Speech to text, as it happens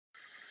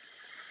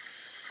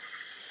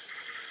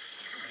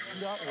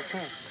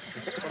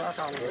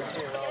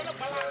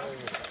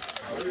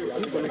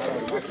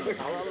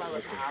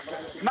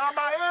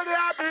Nama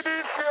area be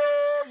this yo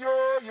yo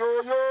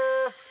yo.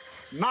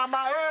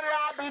 Nama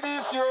area be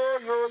this yo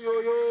yo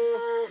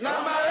yo.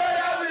 Nama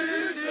area be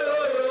this yo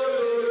yo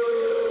yo.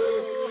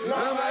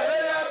 Nama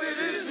area be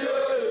this yo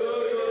yo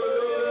yo.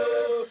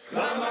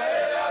 Nama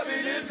area be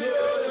this yo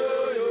yo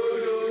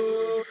yo.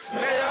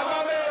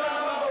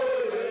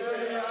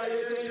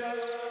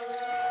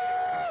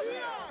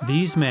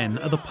 These men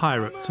are the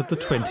pirates of the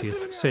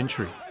 20th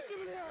century.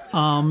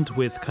 Armed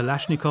with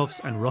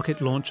Kalashnikovs and rocket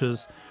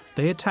launchers,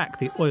 they attack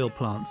the oil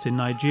plants in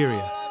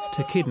Nigeria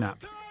to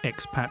kidnap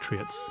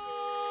expatriates.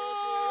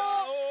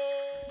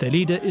 Their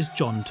leader is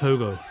John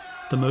Togo,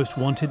 the most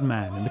wanted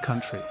man in the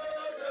country.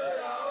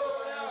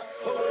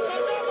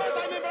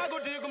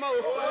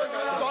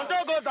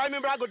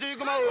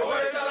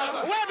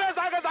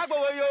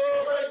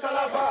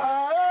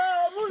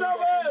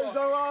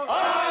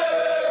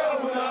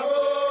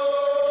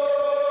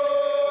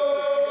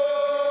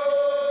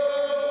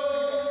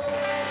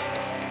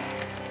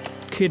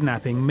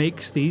 Kidnapping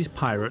makes these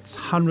pirates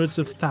hundreds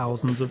of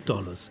thousands of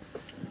dollars.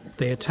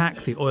 They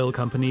attack the oil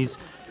companies,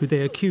 who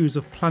they accuse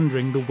of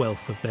plundering the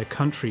wealth of their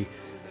country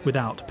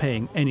without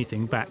paying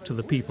anything back to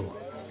the people.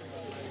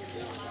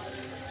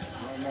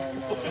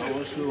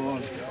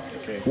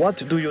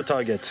 What do you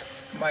target?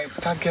 My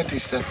target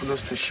is fuel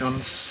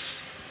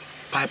stations,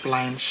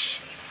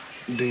 pipelines,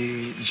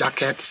 the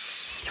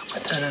jackets,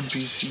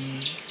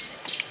 NNPC,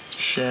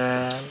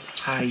 Shell,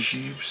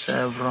 IG,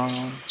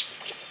 Chevron.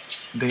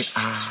 They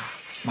are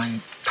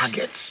my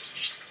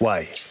targets.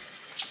 Why?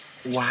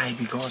 Why?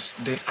 Because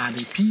they are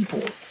the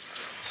people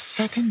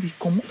setting the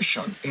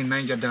commotion in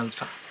Niger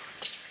Delta.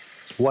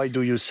 Why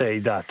do you say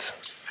that?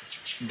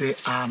 They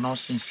are not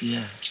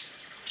sincere.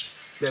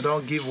 They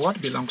don't give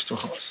what belongs to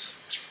us.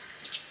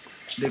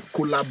 They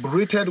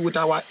collaborated with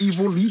our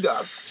evil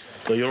leaders.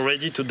 So you're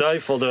ready to die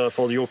for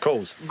your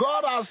cause?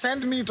 God has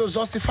sent me to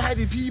justify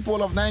the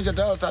people of Niger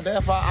Delta.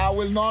 Therefore, I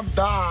will not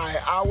die.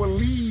 I will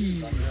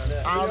live.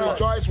 I'll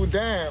rejoice with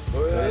them.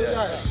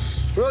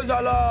 Yes. Praise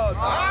the Lord.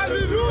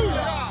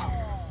 Hallelujah.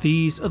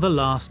 These are the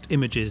last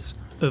images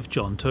of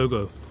John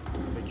Togo.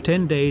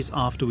 10 days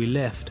after we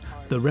left,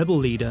 the rebel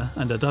leader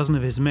and a dozen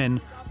of his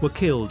men were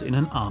killed in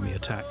an army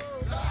attack.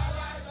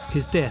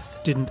 His death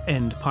didn't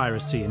end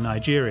piracy in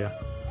Nigeria.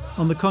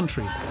 On the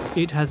contrary,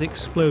 it has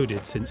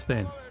exploded since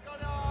then.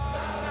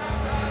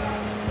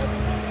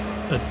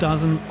 A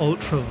dozen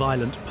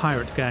ultra-violent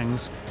pirate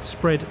gangs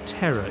spread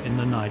terror in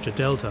the Niger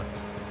Delta.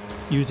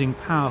 Using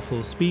powerful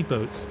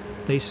speedboats,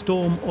 they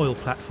storm oil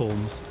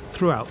platforms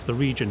throughout the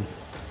region,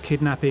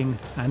 kidnapping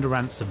and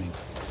ransoming.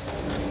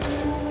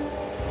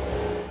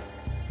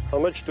 How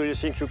much do you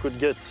think you could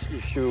get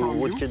if you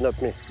would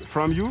kidnap me?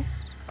 From you?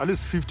 At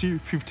least 50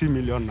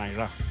 million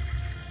naira.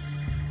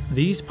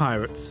 These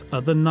pirates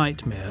are the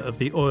nightmare of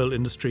the oil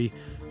industry,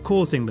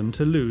 causing them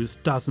to lose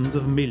dozens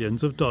of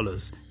millions of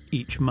dollars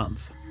each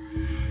month.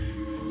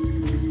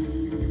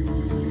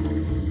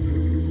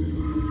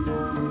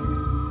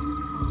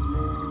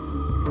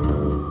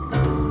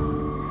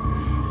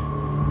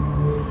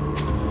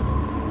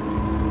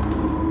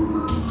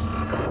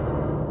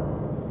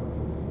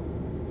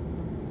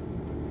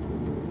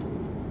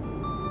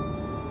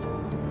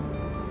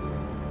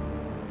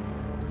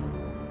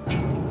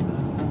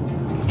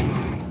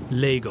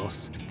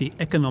 Lagos, the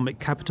economic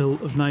capital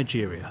of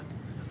Nigeria,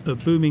 a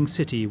booming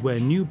city where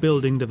new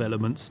building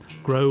developments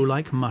grow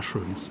like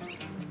mushrooms.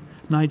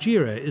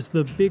 Nigeria is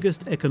the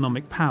biggest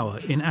economic power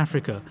in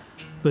Africa,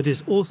 but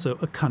is also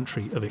a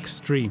country of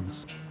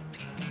extremes.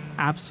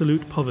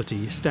 Absolute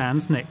poverty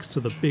stands next to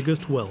the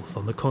biggest wealth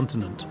on the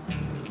continent,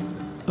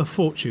 a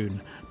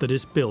fortune that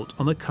is built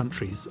on the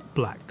country's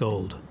black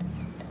gold.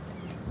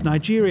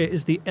 Nigeria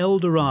is the El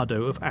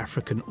Dorado of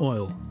African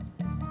oil.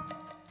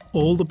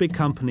 All the big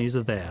companies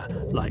are there,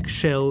 like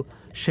Shell,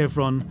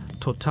 Chevron,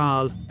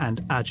 Total and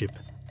Ajib.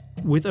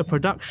 With a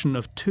production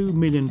of 2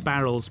 million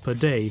barrels per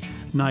day,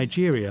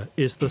 Nigeria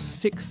is the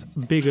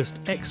 6th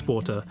biggest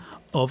exporter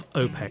of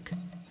OPEC.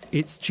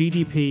 Its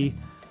GDP,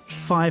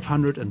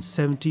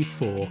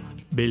 $574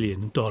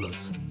 billion.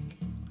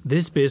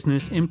 This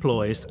business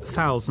employs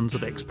thousands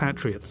of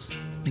expatriates,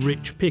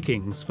 rich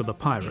pickings for the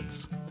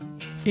pirates.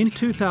 In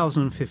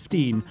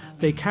 2015,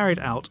 they carried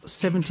out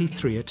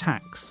 73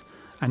 attacks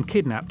and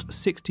kidnapped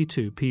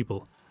 62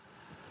 people.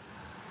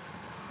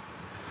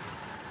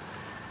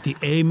 The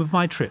aim of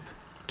my trip,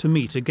 to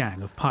meet a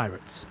gang of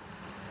pirates.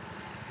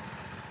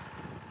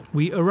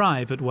 We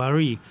arrive at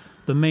Warri,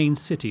 the main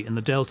city in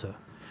the Delta.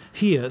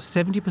 Here,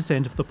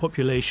 70% of the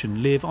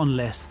population live on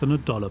less than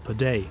 $1 per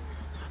day.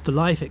 The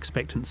life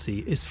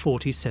expectancy is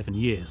 47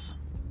 years.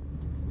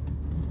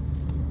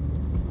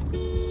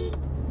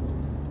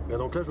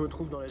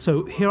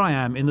 So here I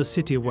am in the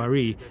city of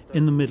Warri,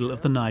 in the middle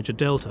of the Niger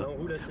Delta.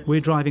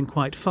 We're driving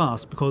quite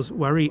fast because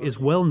Warri is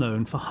well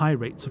known for high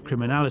rates of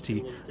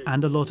criminality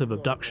and a lot of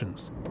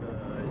abductions.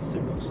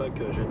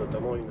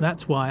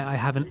 That's why I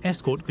have an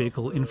escort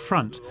vehicle in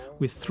front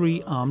with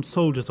 3 armed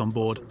soldiers on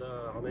board.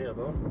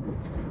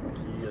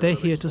 They're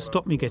here to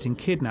stop me getting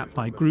kidnapped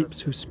by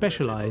groups who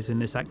specialize in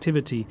this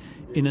activity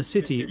in a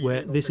city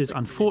where this is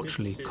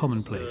unfortunately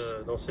commonplace.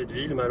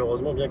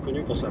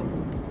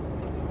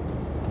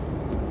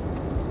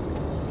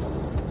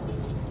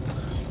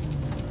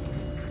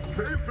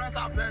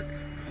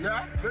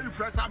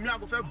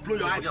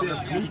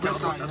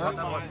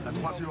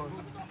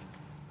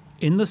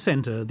 In the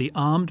center, the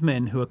armed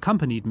men who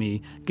accompanied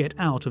me get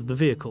out of the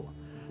vehicle.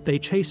 They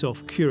chase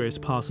off curious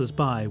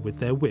passers-by with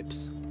their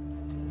whips.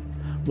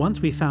 Once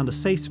we found a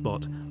safe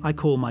spot, I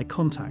call my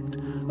contact,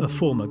 a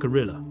former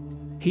guerrilla.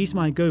 He's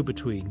my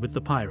go-between with the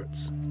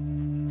pirates.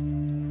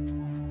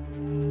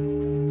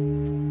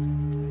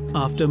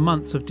 After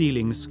months of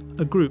dealings,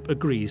 a group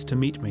agrees to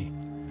meet me,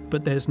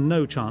 but there's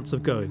no chance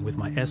of going with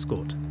my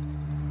escort.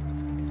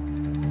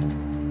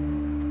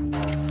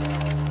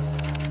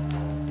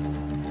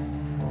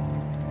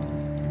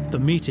 The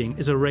meeting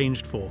is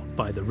arranged for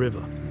by the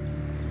river.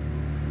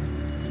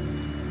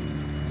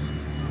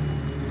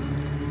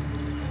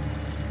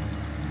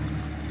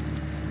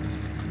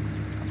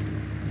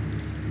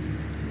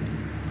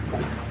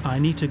 I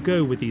need to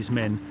go with these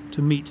men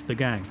to meet the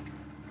gang.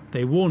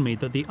 They warn me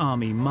that the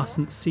army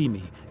mustn't see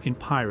me in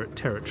pirate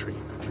territory.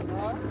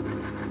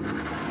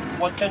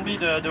 What can be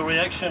the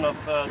reaction of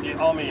the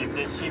army if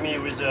they see me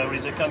with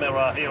a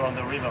camera here on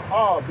the river?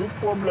 Ah, big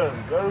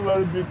problem. Very,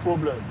 very big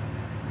problem.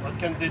 What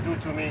can they do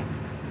to me?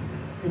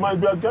 You might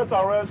get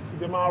arrested.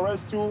 They might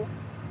arrest you,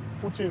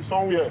 put you in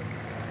somewhere.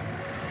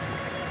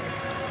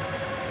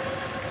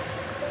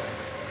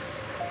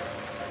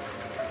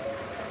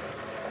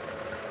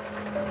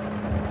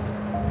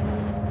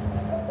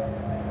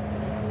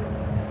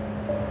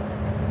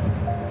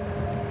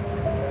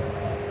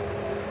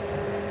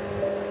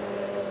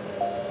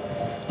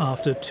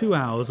 After 2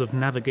 hours of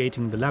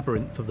navigating the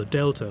labyrinth of the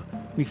Delta,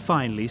 we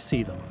finally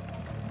see them.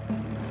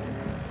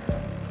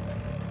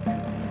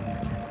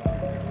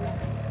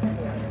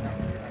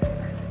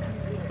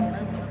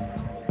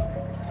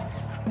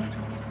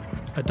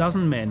 A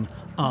dozen men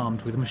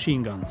armed with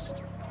machine guns.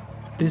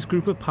 This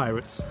group of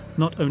pirates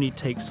not only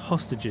takes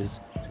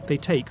hostages, they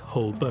take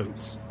whole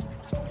boats.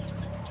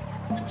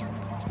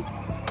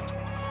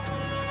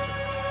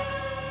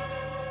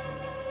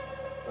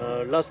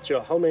 Last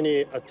year, how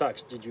many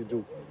attacks did you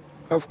do?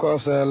 Of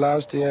course,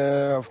 last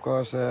year,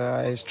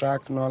 I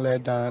struck no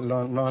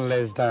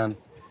less than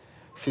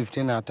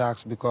 15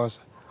 attacks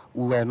because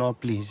we were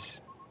not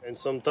pleased. And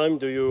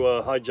sometimes do you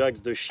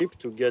hijack the ship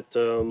to get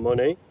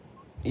money?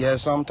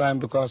 Yes,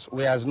 sometimes because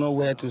we have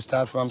nowhere to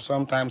start from.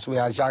 Sometimes we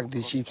hijack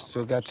the ships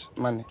to get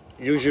money.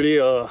 Usually,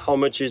 how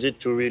much is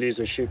it to release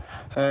a ship?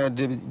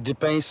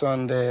 Depends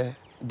on the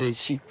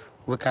ship.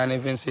 We can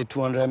even say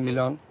 200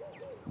 million,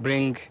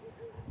 bring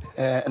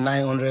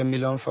 900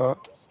 million for.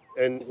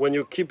 And when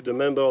you keep the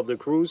member of the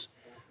crews,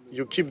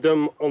 you keep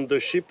them on the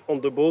ship, on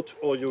the boat,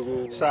 or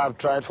you... So I've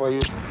tried for you.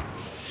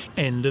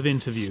 End of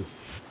interview.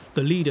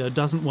 The leader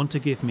doesn't want to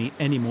give me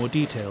any more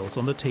details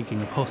on the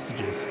taking of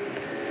hostages.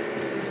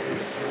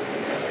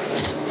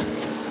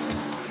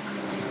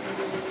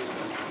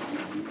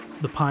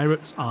 The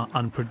pirates are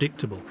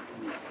unpredictable.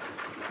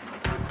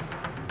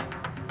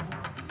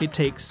 It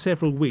takes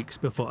several weeks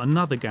before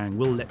another gang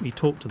will let me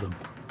talk to them.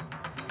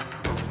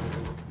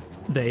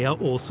 They are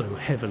also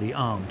heavily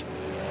armed.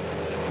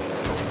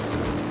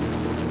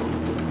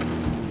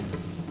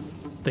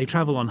 They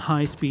travel on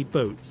high-speed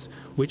boats,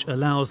 which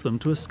allows them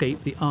to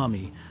escape the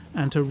army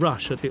and to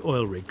rush at the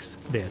oil rigs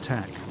they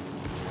attack.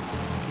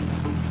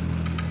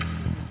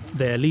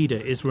 Their leader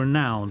is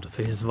renowned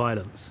for his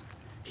violence.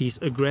 He's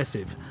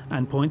aggressive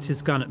and points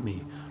his gun at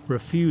me,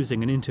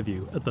 refusing an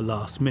interview at the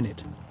last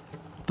minute.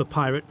 The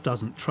pirate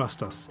doesn't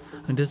trust us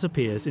and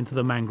disappears into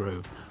the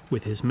mangrove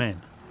with his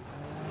men.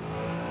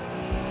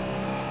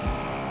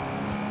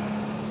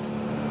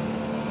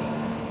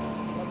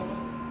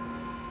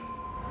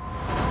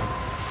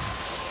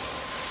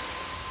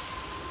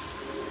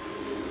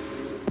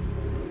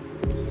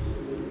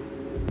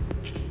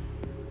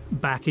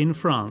 Back in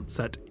France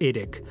at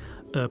EDEC,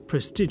 a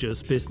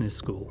prestigious business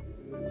school.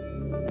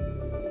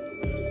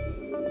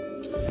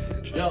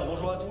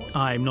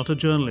 I'm not a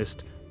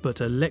journalist,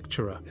 but a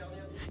lecturer.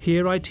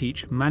 Here I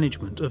teach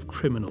management of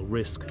criminal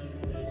risk.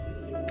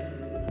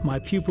 My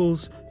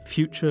pupils,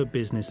 future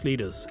business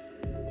leaders.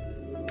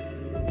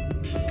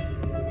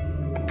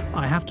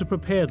 I have to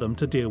prepare them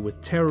to deal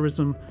with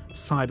terrorism,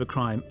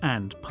 cybercrime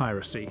and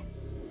piracy.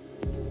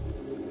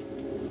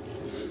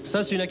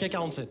 That's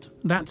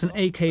an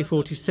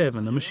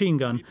AK-47, a machine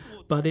gun,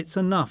 but it's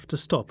enough to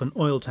stop an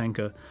oil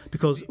tanker,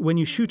 because when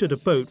you shoot at a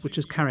boat which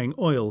is carrying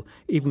oil,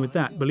 even with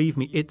that, believe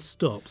me, it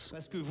stops.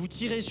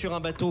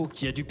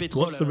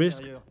 What's the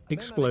risk?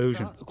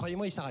 Explosion.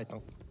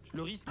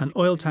 An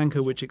oil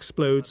tanker which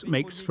explodes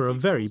makes for a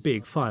very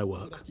big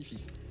firework.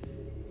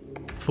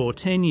 For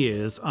 10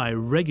 years, I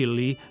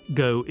regularly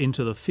go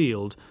into the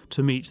field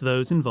to meet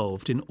those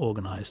involved in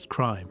organized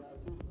crime.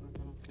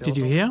 Did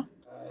you hear?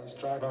 I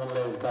struck no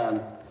less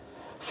than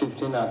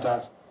 15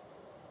 attacks.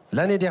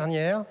 L'année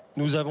dernière,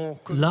 nous avons...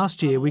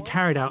 Last year, we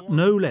carried out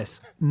no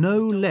less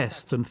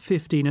than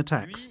 15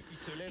 attacks.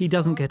 He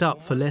doesn't get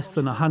up for less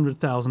than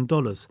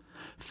 $100,000.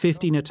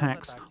 15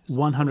 attacks,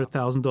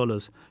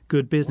 $100,000.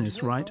 Good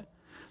business, right?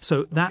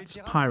 So that's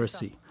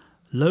piracy.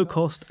 Low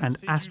cost and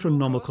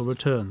astronomical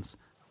returns.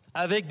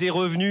 Avec des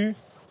revenus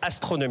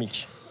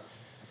astronomiques.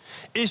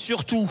 Et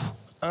surtout,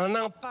 un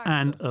impact...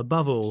 And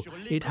above all,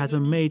 it has a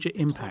major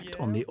impact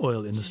on the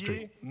oil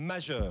industry.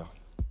 Majeur.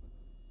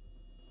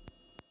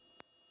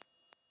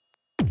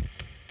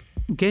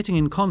 Getting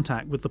in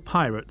contact with the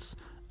pirates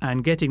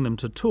and getting them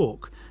to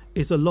talk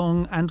is a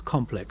long and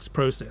complex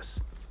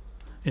process.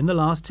 In the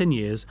last 10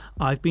 years,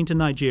 I've been to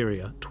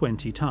Nigeria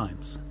 20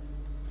 times.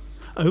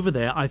 Over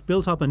there, I've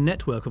built up a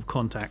network of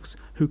contacts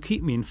who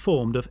keep me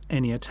informed of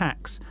any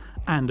attacks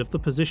and of the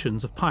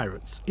positions of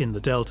pirates in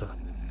the Delta.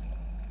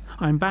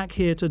 I'm back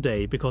here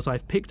today because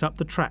I've picked up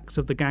the tracks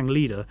of the gang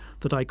leader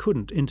that I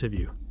couldn't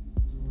interview.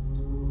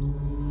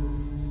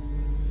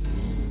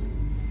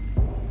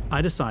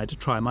 I decide to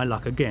try my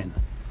luck again.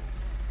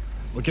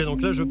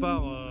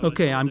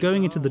 Okay, I'm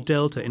going into the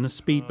Delta in a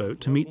speedboat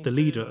to meet the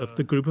leader of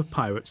the group of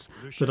pirates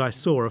that I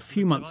saw a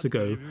few months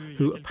ago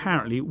who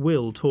apparently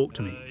will talk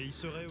to me.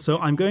 So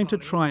I'm going to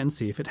try and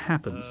see if it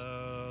happens.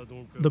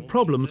 The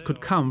problems could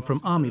come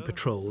from army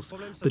patrols,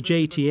 the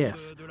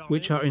JTF,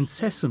 which are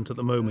incessant at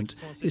the moment,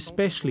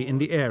 especially in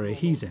the area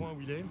he's in.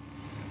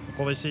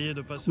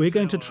 We're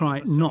going to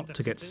try not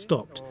to get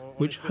stopped,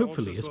 which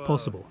hopefully is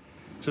possible.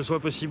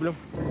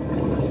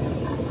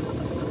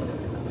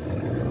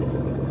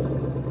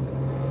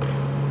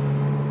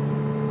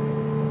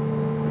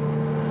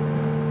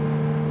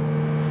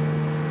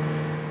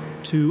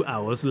 2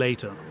 hours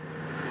later.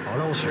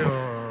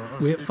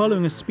 We're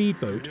following a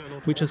speedboat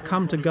which has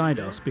come to guide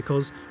us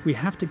because we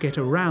have to get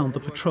around the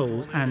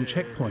patrols and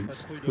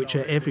checkpoints, which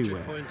are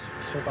everywhere.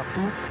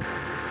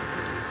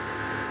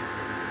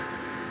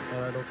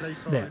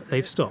 There,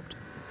 they've stopped.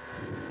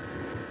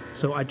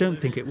 So I don't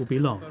think it will be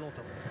long.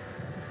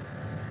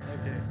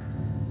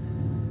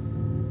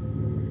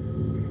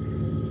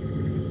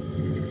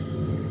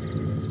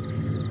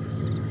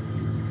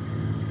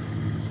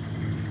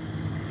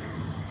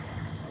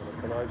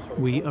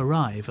 We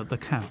arrive at the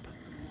camp.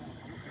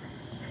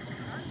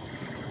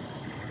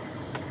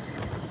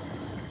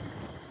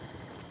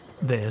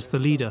 There's the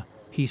leader.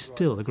 He's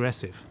still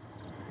aggressive.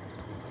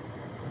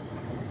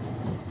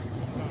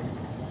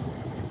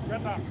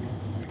 Get down.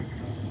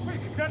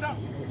 Quick, get down.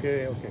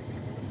 Okay, okay.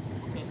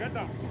 Get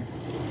down.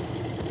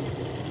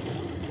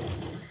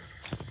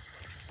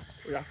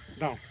 Yeah,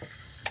 down.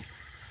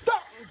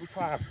 Down!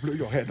 Before I blow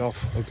your head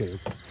off. Okay.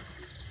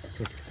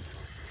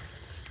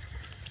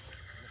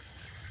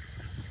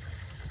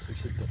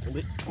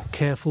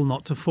 Careful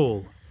not to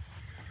fall.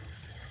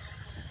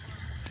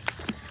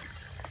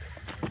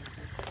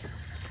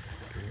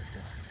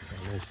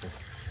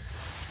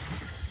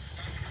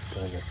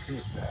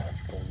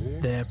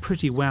 They're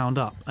pretty wound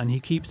up and he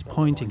keeps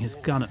pointing his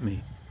gun at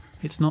me.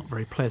 It's not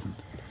very pleasant.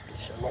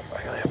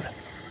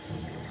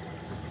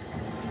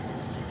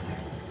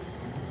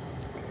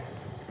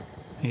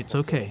 It's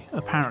okay.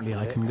 Apparently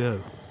I can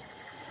go.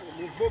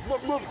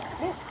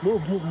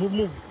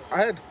 Move.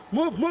 Ahead.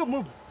 Move.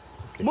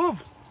 Okay.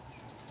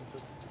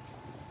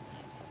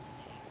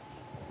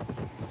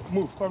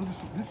 Move. Come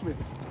this way.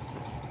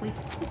 Quick.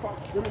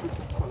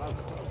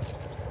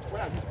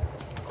 Where are you?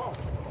 Come.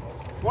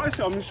 What is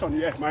your mission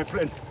here, my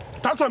friend?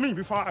 Talk to me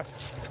before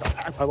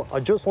I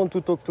just want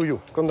to talk to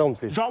you. Come down,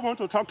 please. Don't want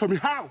to talk to me.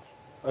 How?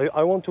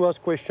 I want to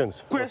ask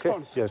questions.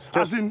 Questions? Okay? Yes.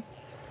 As in?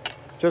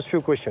 Just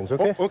few questions,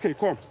 okay? Oh, okay,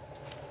 come.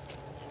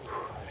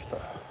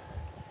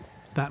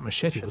 That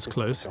machete was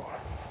close.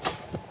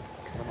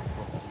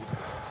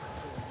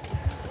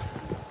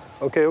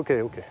 Okay,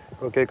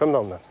 come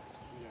down, man.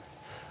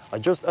 I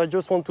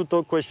just want to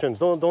talk questions.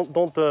 Don't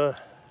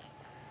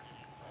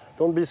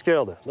be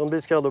scared. Don't be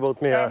scared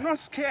about me. I'm not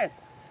scared.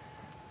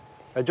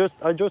 I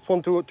just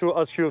want to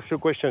ask you a few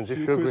questions, if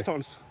you agree.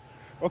 Questions.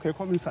 Okay,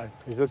 come inside.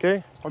 Is it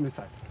okay? Come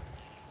inside.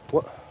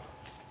 What?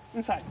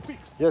 Inside, quick.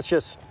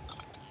 Yes.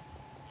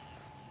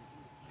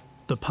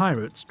 The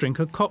pirates drink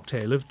a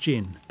cocktail of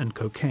gin and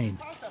cocaine.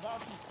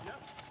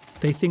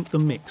 They think the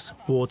mix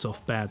wards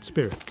off bad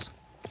spirits.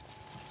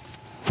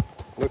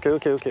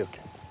 Okay.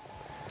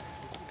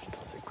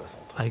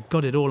 I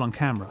got it all on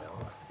camera.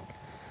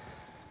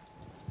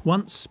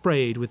 Once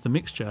sprayed with the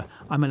mixture,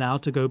 I'm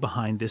allowed to go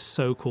behind this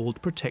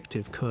so-called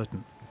protective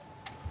curtain.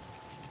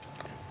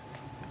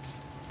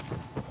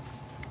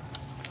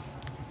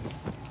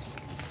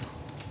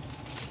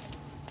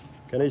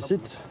 Can I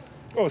sit?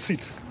 Oh,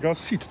 sit.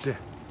 Just sit there.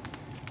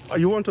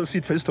 You want to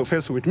sit face to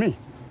face with me?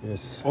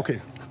 Yes. Okay,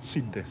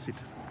 sit there, sit.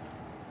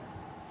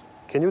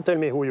 Can you tell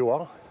me who you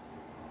are?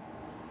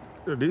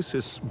 This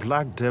is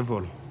Black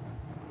Devil,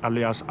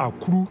 alias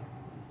Akru,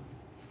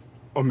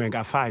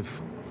 Omega 5.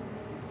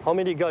 How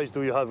many guys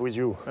do you have with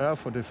you? I have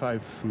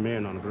 45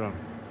 men on the ground.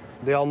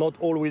 They are not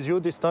all with you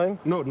this time?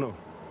 No.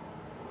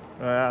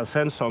 I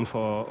sent some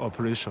for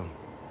operation.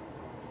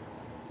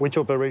 Which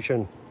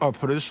operation?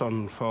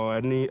 Operation for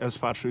any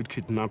expatriate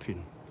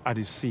kidnapping at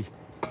the sea.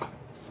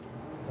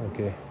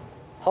 Okay.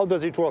 How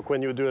does it work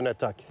when you do an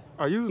attack?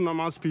 I use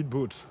normal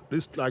speedboat.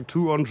 This like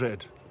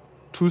 200,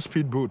 2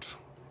 speedboats.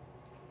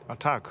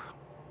 Attack,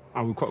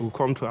 and we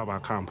come to our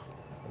camp.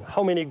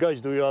 How many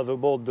guys do you have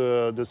aboard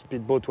the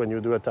speedboat when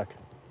you do attack?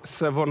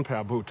 7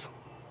 per boat,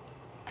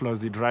 plus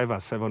the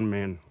driver, 7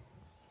 men.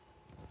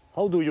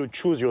 How do you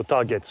choose your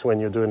targets when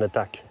you do an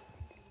attack?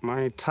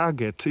 My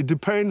target, it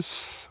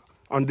depends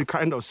on the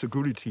kind of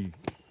security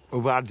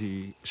over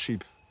the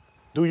ship.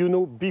 Do you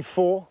know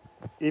before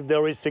if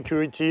there is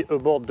security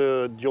aboard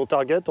your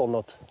target or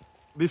not?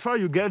 Before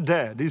you get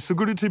there, the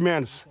security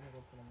men,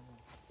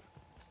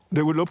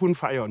 they will open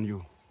fire on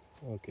you.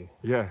 Okay.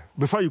 Yeah,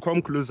 before you come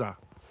closer,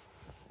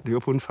 they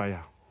open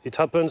fire. It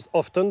happens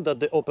often that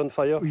they open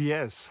fire?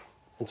 Yes.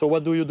 And so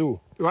what do you do?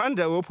 When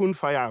they open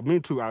fire, me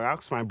too, I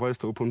ask my boys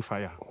to open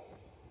fire.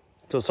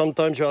 So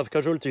sometimes you have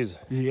casualties?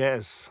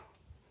 Yes.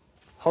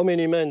 How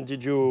many men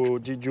did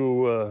you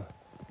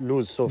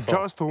lose so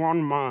far? Just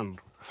 1 man.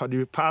 For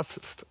the past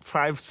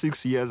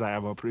 5-6 years I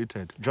have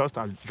operated, I just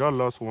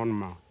lost 1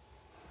 man.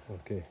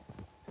 Okay.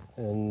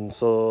 And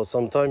so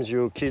sometimes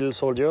you kill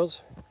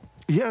soldiers?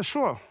 Yeah,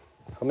 sure.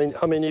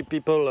 How many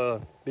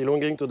people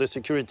belonging to the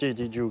security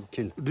did you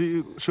kill?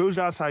 The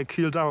soldiers I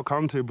killed are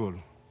accountable.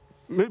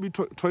 Maybe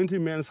 20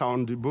 men are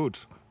on the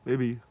boat.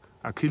 Maybe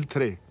I kill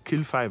 3,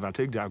 kill 5, I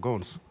take their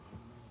guns.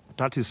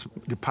 That is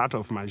the part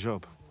of my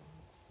job.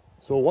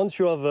 So once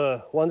you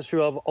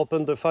have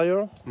opened the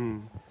fire,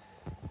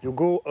 you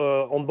go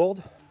on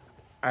board?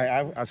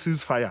 I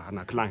seize fire and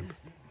I climb.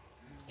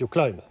 You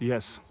climb?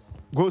 Yes.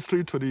 Go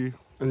straight to the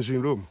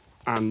engine room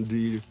and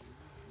the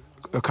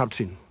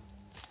captain.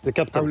 The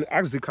captain? I will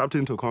ask the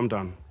captain to come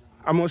down.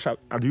 How much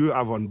do you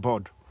have on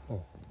board?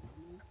 Oh.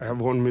 I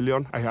have 1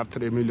 million, I have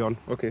 3 million.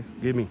 Okay,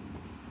 give me.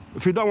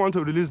 If you don't want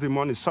to release the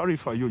money, sorry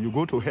for you, you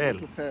go to hell.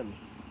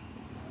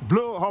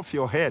 Blow off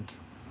your head.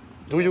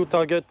 Do you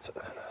target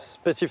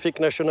specific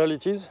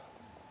nationalities?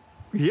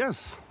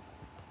 Yes.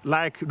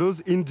 Like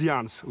those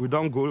Indians, we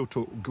don't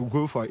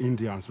go for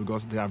Indians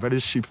because they are very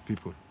cheap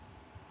people.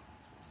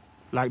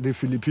 Like the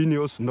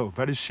Filipinos, no,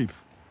 very cheap.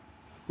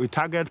 We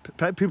target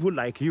people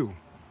like you.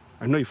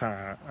 I know if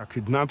I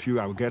kidnap you,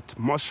 I will get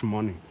much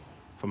money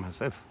for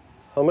myself.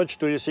 How much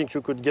do you think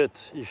you could get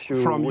if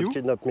you would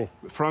kidnap me?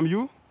 From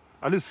you?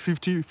 At least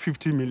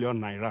 50 million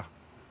naira.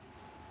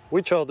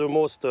 Which are the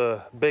most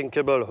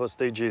bankable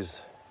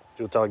hostages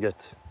you target?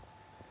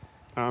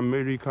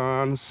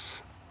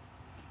 Americans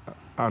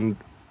and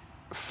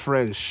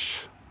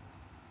French.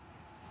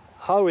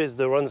 How is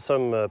the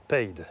ransom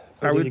paid?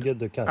 How do you get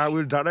the cash? I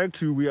will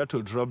direct you where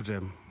to drop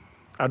them.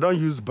 I don't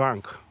use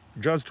bank,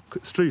 just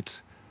straight.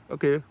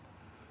 Okay,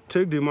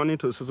 take the money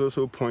to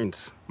so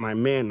point. My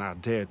men are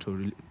there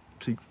to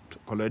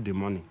collect the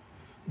money.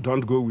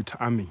 Don't go with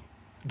army.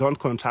 Don't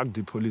contact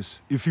the police.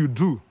 If you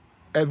do,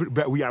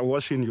 we are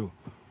watching you.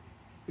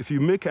 If you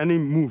make any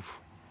move,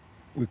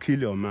 we kill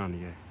your man,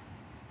 yeah.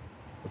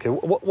 Okay,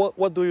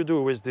 what do you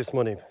do with this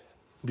money?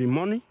 The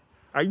money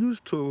I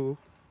used to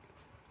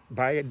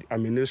buy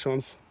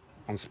ammunition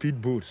and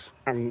speedboats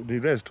and the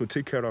rest to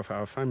take care of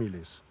our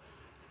families.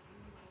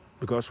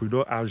 Because we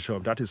don't have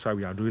job, that is why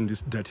we are doing this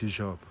dirty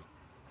job.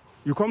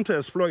 You come to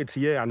exploit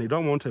here and you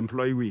don't want to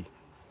employ we.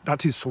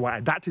 That is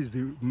why, that is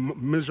the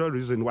major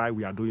reason why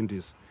we are doing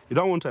this. You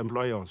don't want to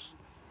employ us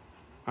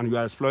and you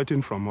are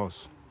exploiting from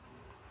us.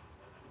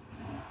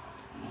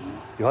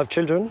 You have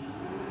children?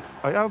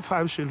 I have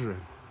 5 children.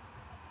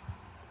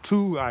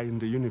 2 are in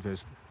the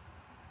university.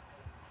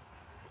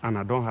 And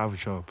I don't have a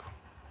job.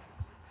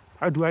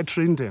 How do I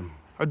train them?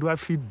 How do I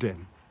feed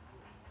them?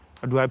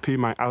 How do I pay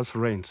my house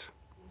rent?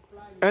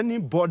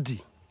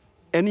 Anybody,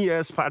 any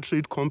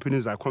expatriate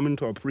companies are coming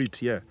to operate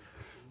here.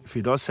 If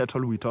you don't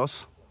settle with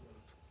us,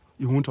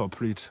 you won't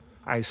operate.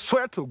 I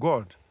swear to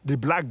God, the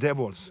black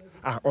devils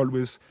are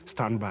always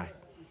standby.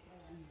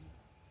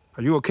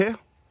 Are you okay?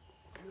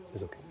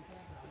 It's okay.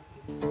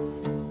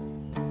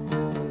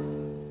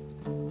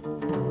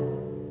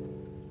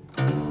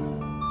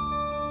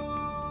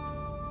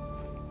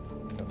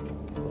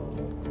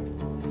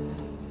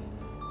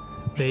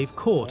 They've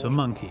caught a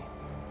monkey.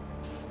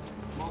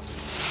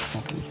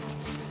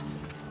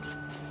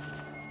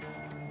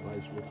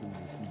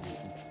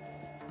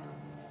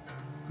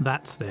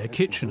 That's their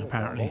kitchen,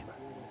 apparently.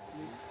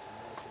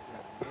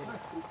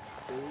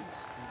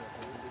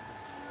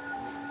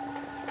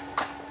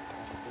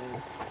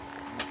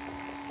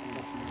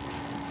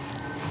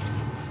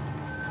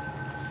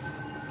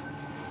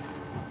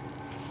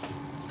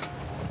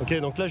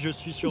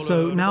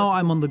 So now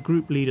I'm on the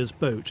group leader's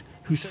boat,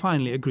 who's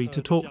finally agreed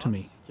to talk to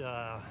me.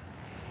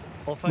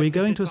 We're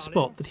going to a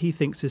spot that he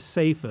thinks is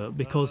safer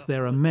because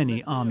there are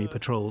many army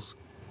patrols.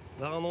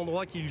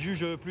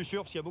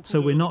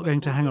 So we're not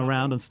going to hang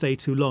around and stay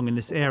too long in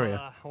this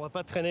area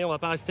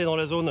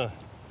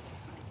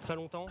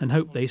and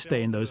hope they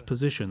stay in those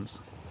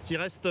positions.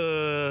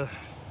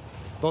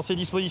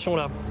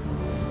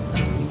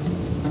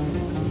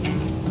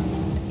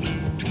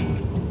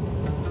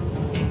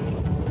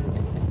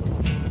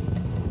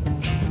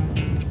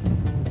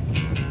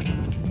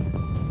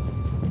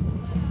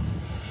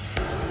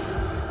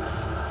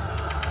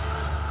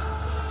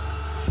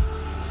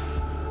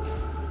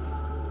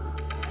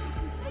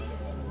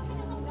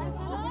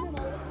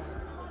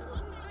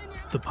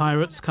 The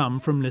pirates come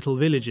from little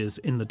villages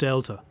in the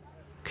Delta,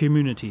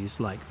 communities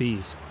like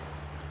these.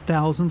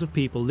 Thousands of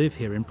people live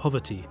here in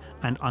poverty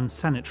and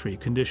unsanitary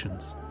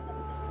conditions.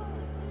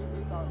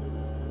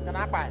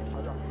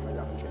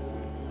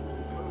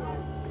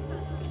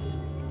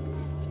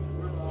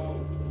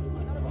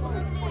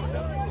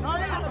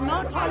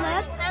 No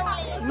toilet,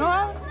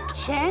 no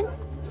chain,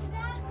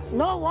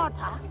 no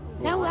water.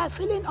 Then we are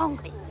feeling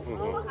hungry.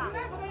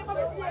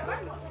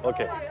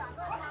 Okay.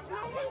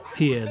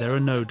 Here there are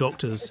no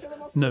doctors,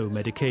 no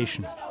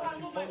medication.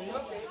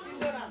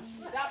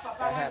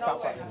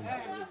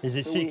 Is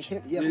he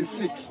sick? Yes, he's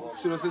sick,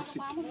 seriously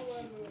sick.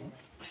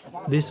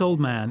 This old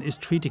man is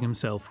treating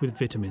himself with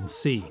vitamin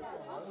C.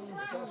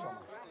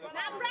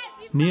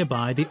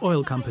 Nearby, the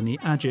oil company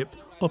Ajip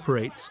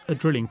operates a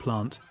drilling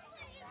plant.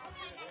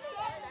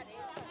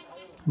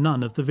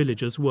 None of the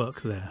villagers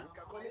work there.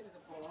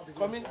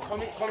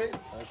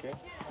 Okay.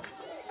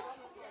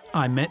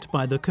 I'm met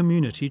by the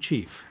community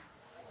chief.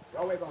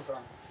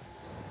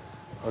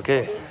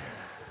 Okay.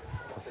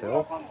 C'est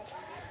bon?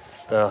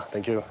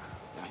 Thank you.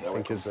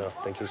 Thank you, sir.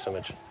 Thank you so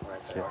much.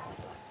 Okay.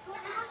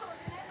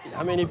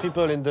 How many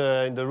people in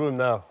the room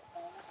now?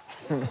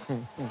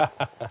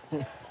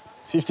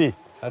 50,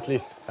 at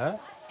least. Huh?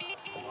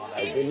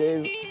 I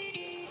believe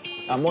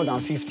more than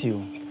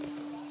 50.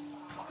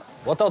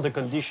 What are the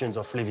conditions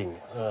of living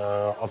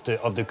of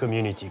the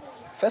community?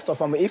 First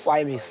of all, if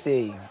I may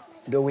say,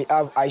 though we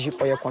have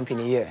Egypt Oil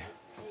Company here,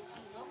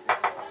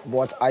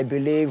 but I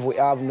believe we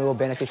have no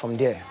benefit from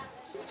there.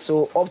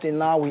 So up till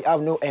now, we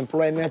have no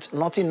employment,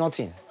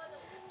 nothing.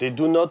 They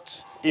do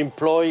not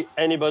employ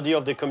anybody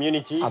of the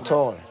community At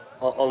all.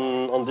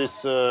 On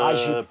this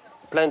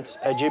plant,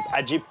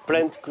 Ajip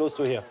plant close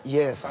to here.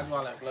 Yes.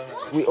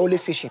 We only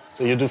fishing.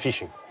 So you do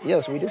fishing?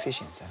 Yes, we do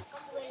fishing, sir.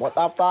 But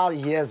after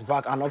years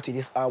back and up to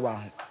this hour,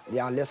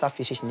 there are lesser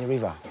fishes in the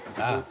river.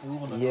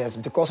 Yes,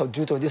 because of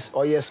due to this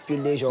oil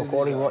spillage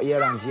occurring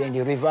here and there in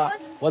the river.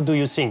 What do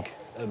you think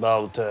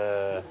about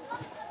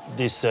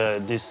these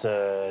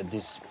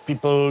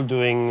people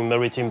doing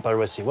maritime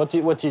piracy?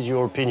 What is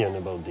your opinion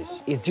about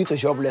this? It's due to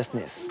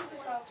joblessness.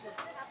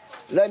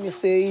 Let me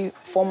say,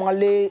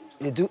 formally,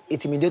 they do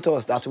intimidate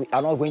us that we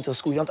are not going to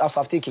school, we don't have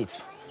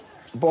certificates.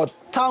 But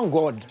thank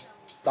God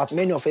that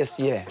many of us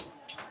here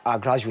are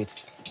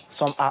graduates.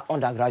 Some are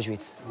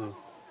undergraduates.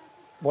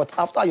 But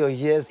after your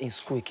years in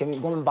school,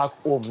 going back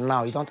home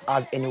now, you don't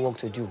have any work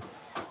to do.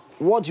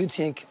 What do you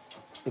think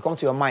will come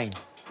to your mind?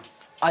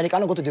 And you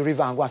cannot go to the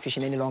river and go and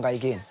fishing any longer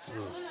again.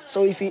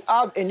 So if you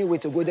have any way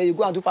to go there, you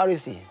go and do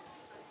piracy.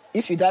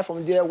 If you die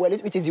from there, well,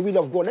 it is the will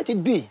of God, let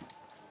it be.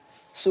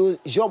 So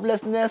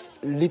joblessness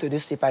leads to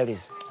this sea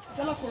piracy.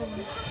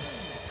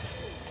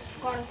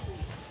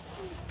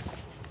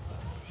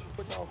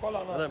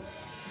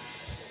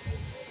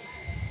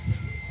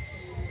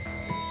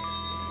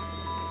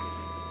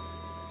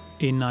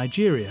 In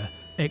Nigeria,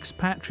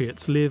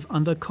 expatriates live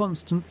under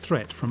constant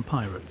threat from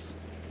pirates.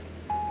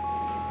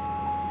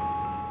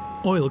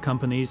 Oil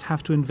companies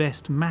have to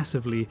invest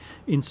massively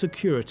in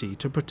security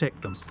to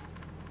protect them.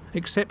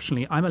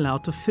 Exceptionally, I'm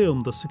allowed to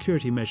film the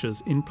security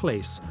measures in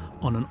place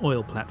on an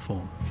oil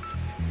platform.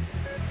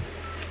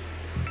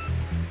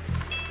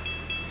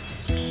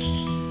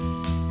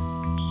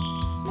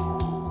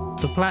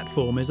 The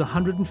platform is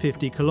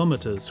 150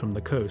 kilometers from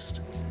the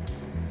coast.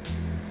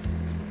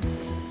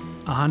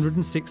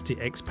 160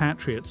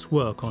 expatriates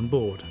work on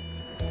board.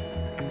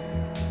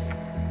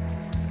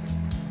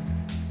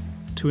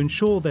 To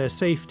ensure their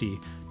safety,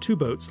 2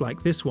 boats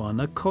like this one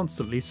are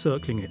constantly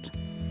circling it.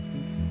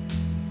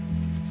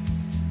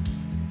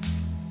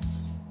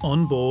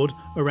 On board,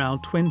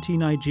 around 20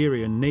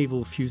 Nigerian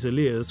naval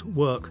fusiliers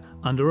work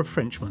under a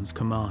Frenchman's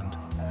command.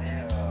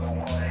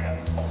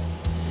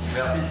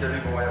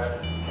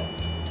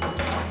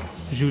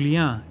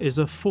 Julien is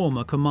a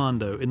former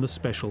commando in the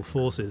Special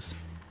Forces.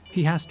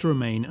 He has to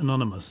remain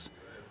anonymous.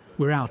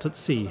 We're out at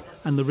sea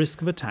and the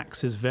risk of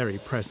attacks is very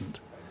present.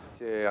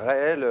 C'est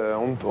réel,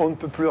 on ne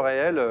peut plus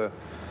réel.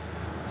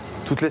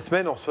 Toutes les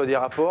semaines, on reçoit des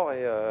rapports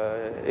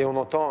et on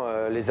entend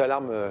les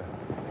alarmes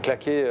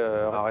claquer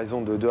à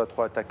raison de 2 à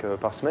 3 attaques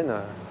par semaine.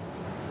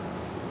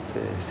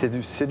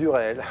 C'est du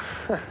réel.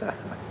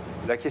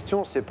 La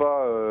question, c'est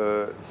pas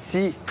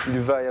si il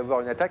va y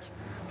avoir une attaque.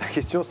 La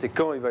question, c'est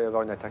quand il va y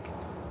avoir une attaque.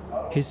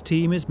 His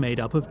team is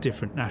made up of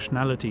different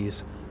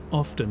nationalities,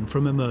 often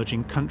from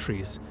emerging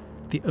countries,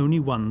 the only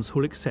ones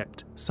who'll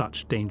accept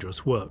such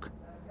dangerous work.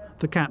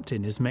 The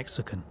captain is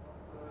Mexican.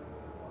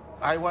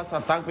 I was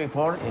attacked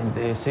before in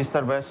the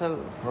sister vessel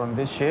from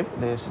this ship,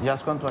 this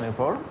Jascon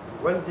 24.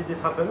 When did it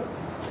happen?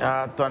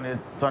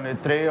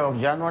 23 of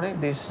January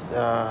this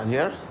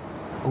year.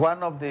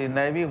 One of the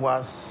Navy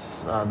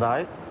was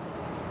died.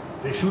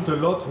 They shoot a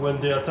lot when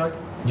they attack?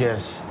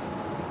 Yes.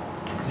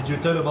 Did you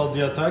tell about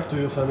the attack to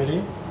your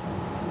family?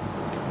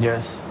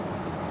 Yes.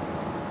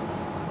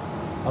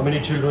 How many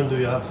children do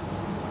you have?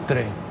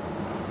 3.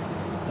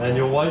 And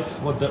your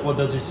wife, what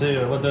does he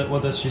say?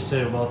 What does she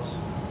say about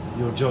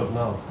your job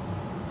now?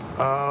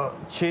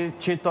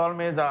 She told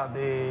me that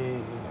they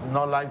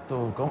not like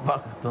to come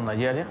back to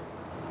Nigeria.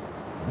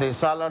 the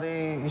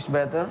salary is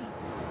better,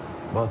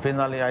 but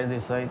finally I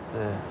decided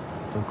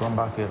to come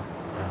back here.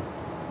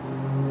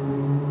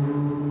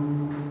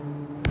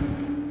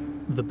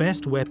 The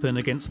best weapon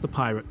against the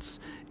pirates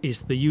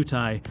is the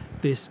Yutai,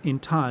 this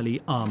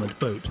entirely armoured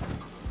boat.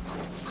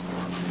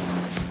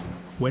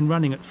 When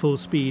running at full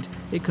speed,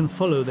 it can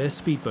follow their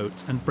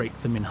speedboats and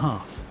break them in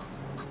half.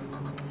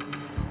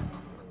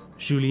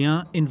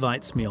 Julien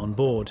invites me on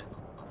board.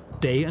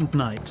 Day and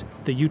night,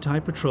 the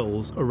Yutai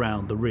patrols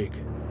around the rig.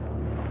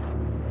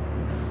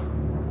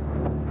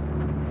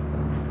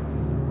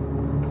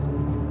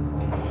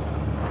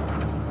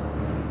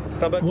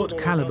 What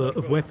caliber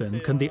of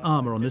weapon can the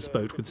armour on this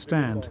boat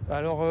withstand?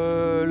 Alors,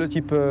 le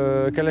type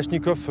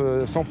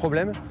Kalachnikov sans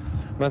problème.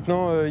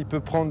 Maintenant, il peut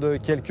prendre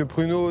quelques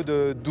pruneaux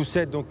de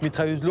 12-7, donc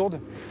mitrailleuse lourde.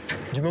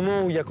 Du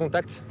moment où il y a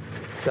contact,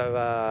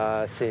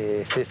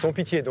 c'est sans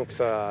pitié. Donc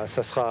ça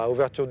sera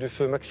ouverture du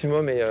feu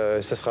maximum et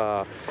ça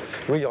sera...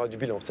 Oui, il y aura du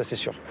bilan, ça c'est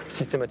sûr,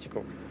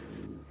 systématiquement.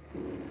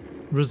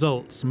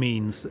 Results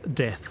means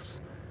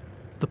deaths.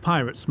 The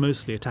pirates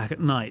mostly attack at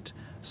night,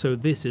 so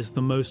this is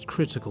the most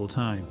critical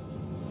time.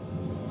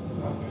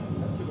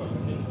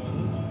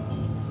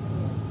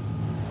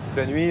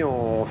 La nuit,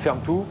 on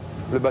ferme tout,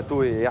 le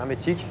bateau est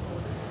hermétique.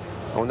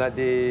 On a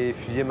des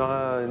fusiliers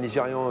marins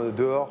nigérians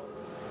dehors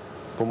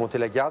pour monter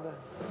la garde.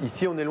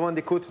 Ici, on est loin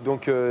des côtes,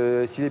 donc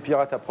si les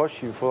pirates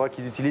approchent, il faudra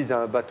qu'ils utilisent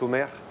un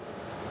bateau-mer.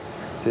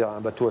 C'est-à-dire un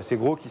bateau assez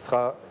gros qui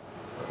sera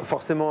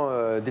forcément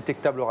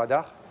détectable au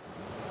radar.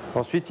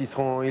 Ensuite,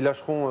 ils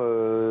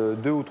lâcheront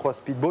 2 ou 3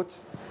 speedboats.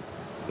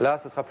 Là,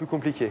 ça sera plus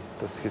compliqué,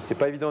 parce que c'est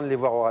pas évident de les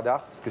voir au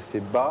radar, parce que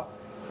c'est bas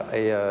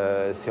et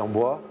c'est en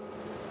bois.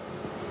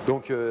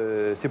 Donc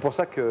c'est pour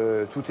ça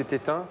que tout est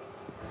éteint.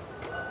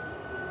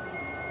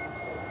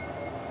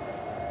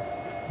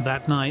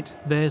 That night,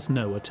 there's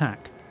no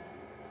attack.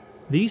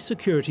 These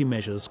security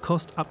measures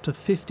cost up to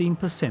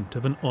 15%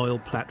 of an oil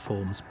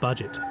platform's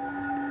budget.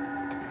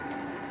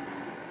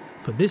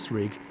 For this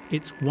rig,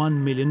 it's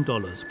 $1 million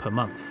per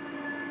month.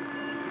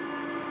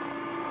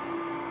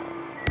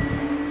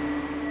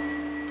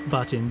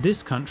 But in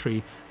this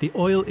country, the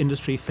oil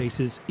industry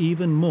faces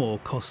even more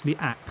costly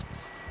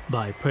acts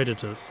by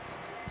predators.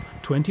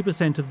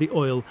 20% of the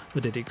oil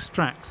that it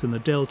extracts in the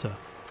Delta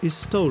is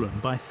stolen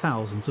by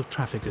thousands of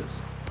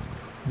traffickers.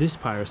 This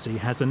piracy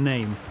has a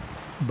name: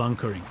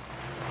 bunkering.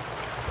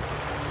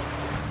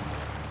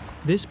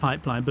 This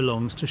pipeline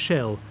belongs to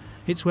Shell.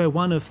 It's where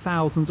one of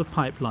thousands of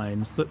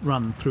pipelines that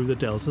run through the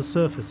Delta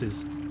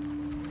surfaces.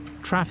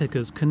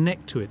 Traffickers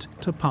connect to it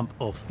to pump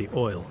off the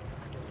oil.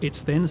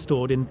 It's then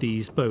stored in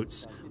these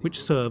boats, which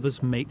serve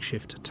as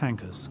makeshift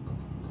tankers.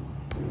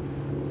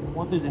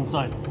 What is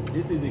inside?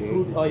 This is the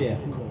crude oil.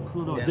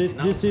 Crude oil.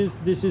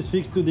 This is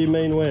fixed to the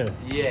main well.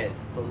 Yes,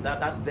 from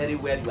that very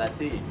well you are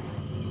seeing.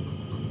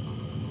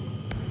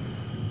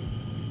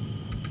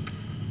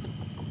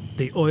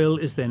 The oil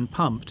is then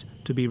pumped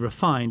to be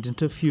refined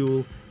into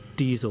fuel,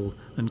 diesel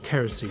and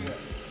kerosene.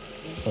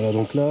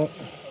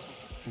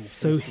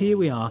 So here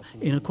we are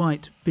in a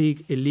quite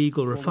big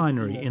illegal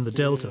refinery in the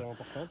Delta.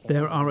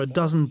 There are a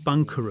dozen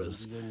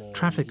bunkerers,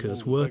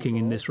 traffickers working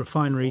in this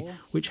refinery,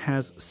 which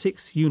has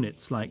 6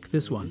 units like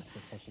this one,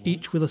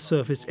 each with a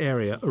surface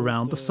area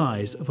around the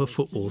size of a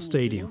football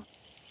stadium.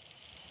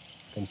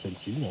 Comme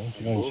celle-ci,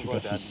 tu vois, une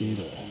superficie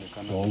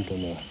grande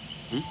comme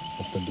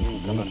un stade de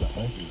football à peu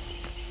près.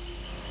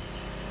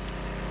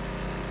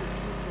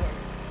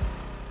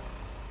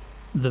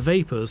 The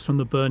vapours from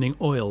the burning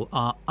oil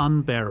are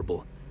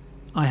unbearable.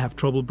 I have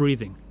trouble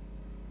breathing.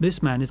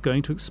 This man is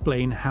going to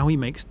explain how he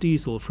makes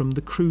diesel from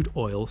the crude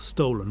oil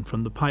stolen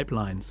from the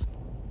pipelines.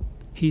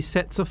 He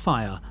sets a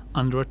fire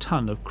under a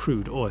ton of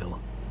crude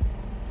oil.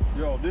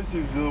 Yo, this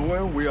is the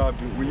way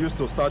we used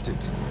to start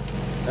it.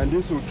 And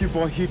this will keep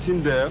on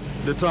heating the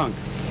tank.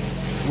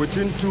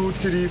 Within 2,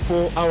 3,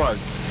 4 hours,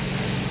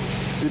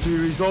 it will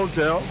result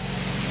in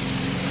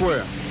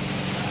fire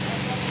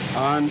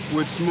and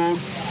with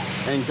smokes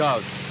and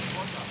gas.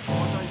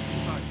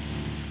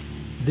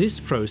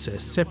 This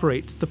process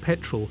separates the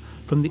petrol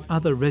from the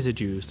other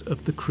residues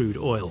of the crude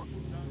oil.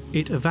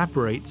 It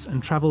evaporates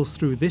and travels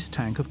through this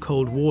tank of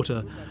cold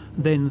water,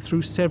 then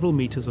through several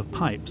meters of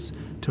pipes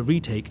to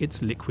retake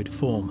its liquid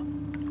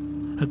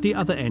form. At the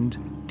other end,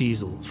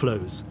 diesel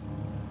flows.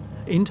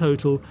 In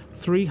total,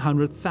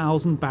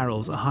 300,000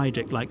 barrels are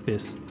hijacked like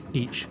this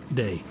each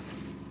day.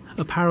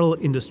 A parallel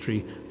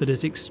industry that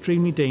is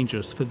extremely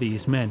dangerous for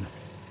these men.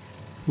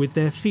 With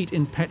their feet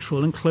in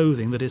petrol and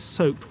clothing that is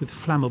soaked with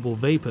flammable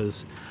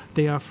vapours,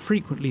 they are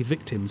frequently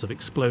victims of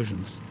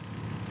explosions.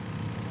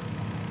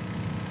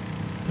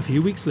 A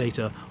few weeks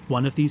later,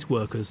 one of these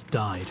workers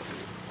died.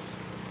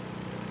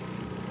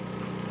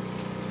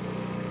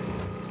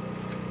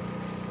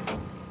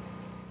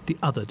 The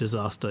other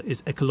disaster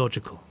is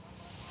ecological.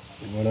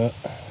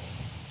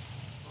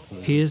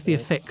 Here's the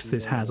effects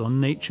this has on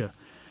nature.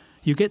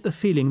 You get the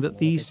feeling that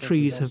these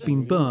trees have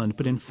been burned,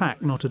 but in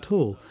fact not at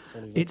all.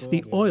 It's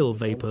the oil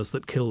vapours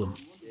that kill them.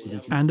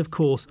 And of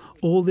course,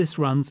 all this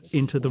runs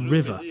into the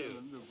river.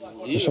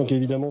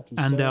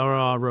 And there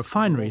are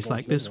refineries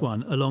like this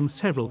one along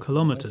several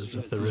kilometers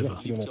of the river.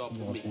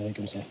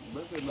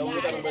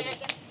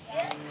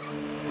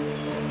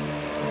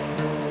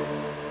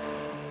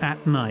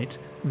 At night,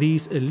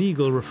 these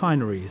illegal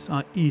refineries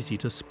are easy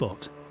to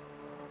spot.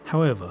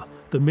 However,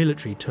 the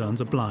military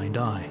turns a blind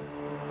eye.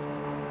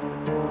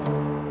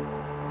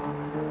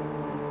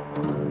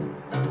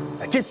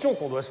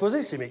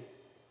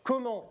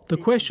 The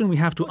question we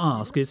have to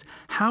ask is,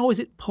 how is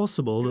it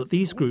possible that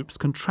these groups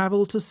can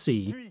travel to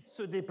sea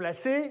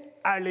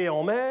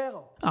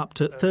up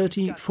to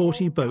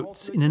 30-40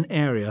 boats in an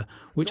area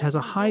which has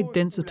a high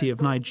density of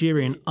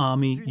Nigerian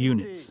army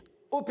units?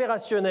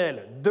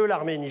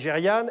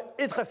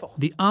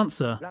 The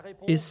answer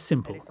is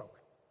simple: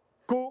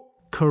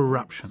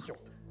 corruption.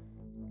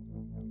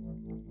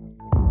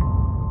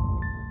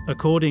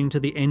 According to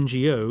the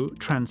NGO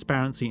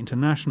Transparency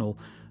International,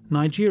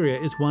 Nigeria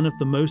is one of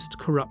the most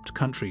corrupt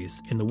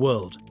countries in the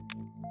world.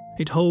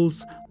 It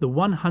holds the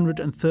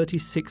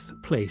 136th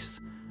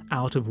place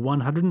out of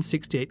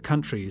 168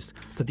 countries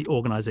that the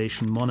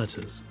organization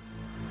monitors.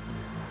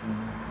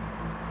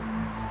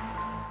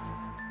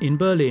 In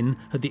Berlin,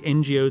 at the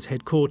NGO's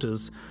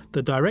headquarters,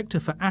 the director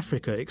for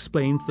Africa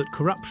explains that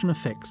corruption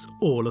affects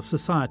all of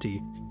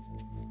society,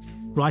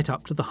 right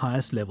up to the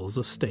highest levels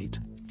of state.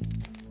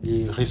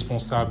 Les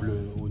responsables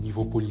au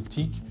niveau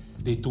politique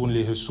détournent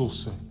les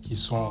ressources qui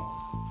sont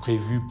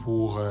prévues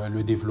pour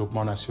le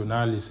développement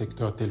national, les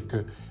secteurs tels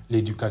que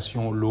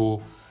l'éducation, l'eau,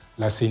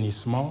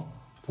 l'assainissement,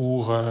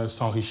 pour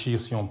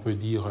s'enrichir, si on peut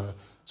dire,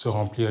 se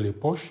remplir les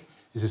poches.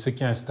 Et c'est ce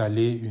qui a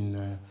installé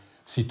une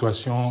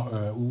situation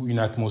ou une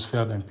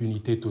atmosphère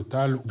d'impunité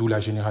totale, d'où la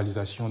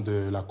généralisation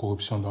de la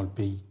corruption dans le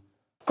pays.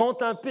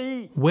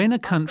 When a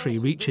country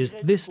reaches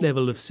this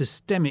level of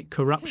systemic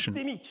corruption,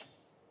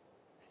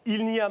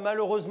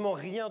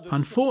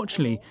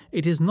 unfortunately,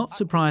 it is not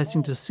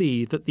surprising to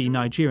see that the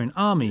Nigerian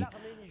army,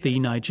 the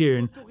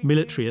Nigerian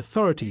military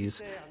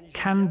authorities,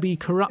 can be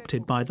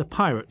corrupted by the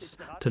pirates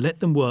to let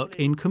them work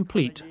in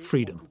complete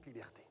freedom.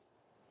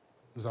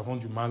 Nous avons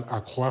du mal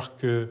à croire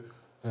que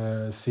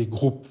ces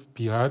groupes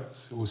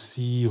pirates,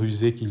 aussi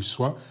rusés qu'ils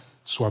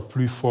soient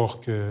plus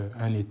forts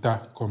qu'un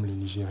État comme le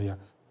Nigeria.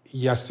 Il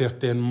y a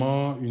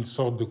certainement une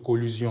sorte de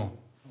collusion,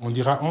 on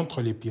dira,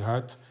 entre les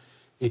pirates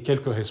et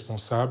quelques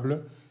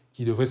responsables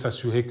qui devraient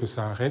s'assurer que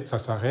ça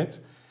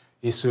s'arrête,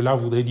 et cela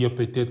voudrait dire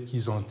peut-être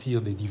qu'ils en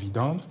tirent des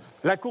dividendes.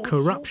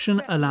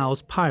 Corruption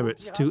allows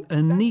pirates to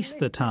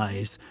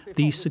anesthetize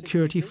these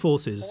security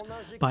forces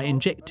by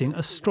injecting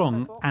a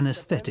strong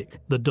anesthetic,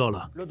 the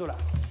dollar.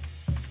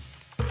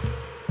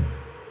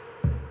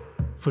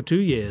 For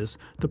 2 years,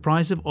 the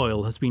price of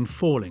oil has been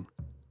falling.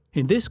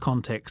 In this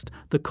context,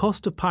 the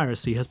cost of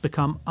piracy has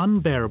become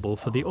unbearable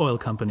for the oil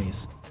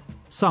companies.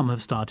 Some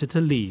have started to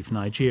leave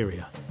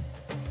Nigeria.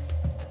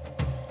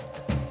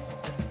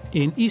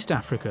 In East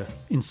Africa,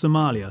 in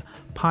Somalia,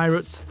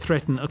 pirates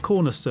threaten a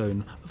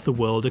cornerstone of the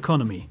world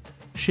economy: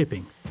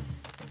 shipping.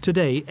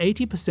 Today,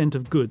 80%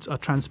 of goods are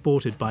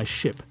transported by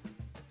ship.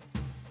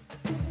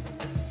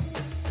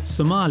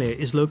 Somalia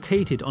is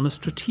located on a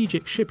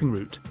strategic shipping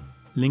route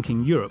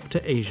linking Europe to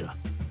Asia.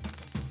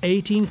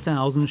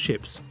 18,000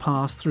 ships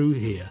pass through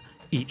here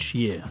each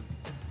year.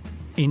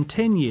 In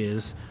 10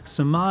 years,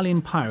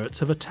 Somalian pirates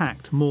have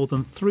attacked more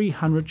than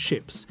 300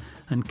 ships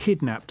and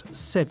kidnapped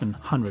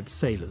 700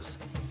 sailors.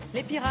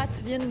 Les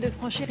pirates viennent de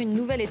franchir une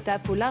nouvelle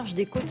étape au large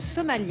des côtes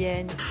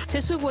somaliennes.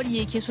 C'est ce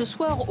voilier qui est ce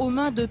soir aux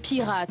mains de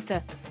pirates,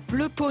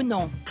 le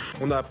Ponant.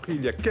 On a appris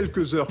il y a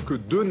quelques heures que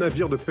 2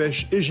 navires de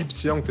pêche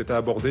égyptiens ont été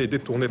abordés et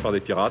détournés par des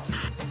pirates.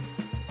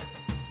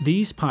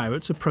 These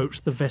pirates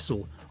approached the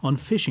vessel on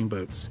fishing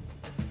boats.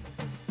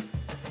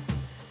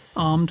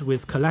 Armed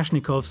with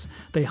Kalashnikovs,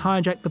 they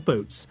hijack the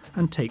boats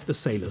and take the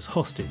sailors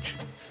hostage.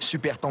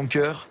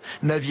 Supertankers,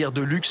 navires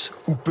de luxe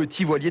ou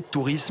petits voiliers de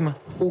tourisme,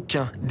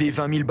 aucun des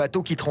 20 000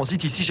 bateaux qui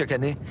transitent ici chaque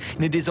année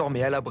n'est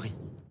désormais à l'abri.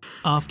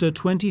 After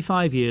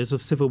 25 years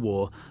of civil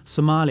war,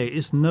 Somalia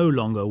is no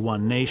longer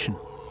one nation.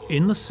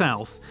 In the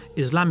south,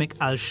 Islamic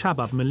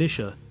al-Shabaab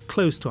militia,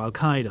 close to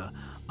al-Qaeda,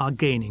 are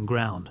gaining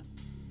ground.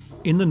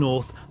 In the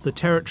north, the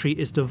territory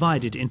is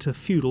divided into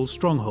feudal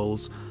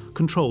strongholds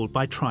controlled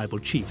by tribal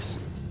chiefs.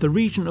 The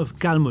region of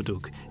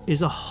Galmudug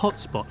is a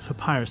hotspot for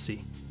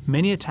piracy.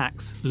 Many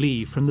attacks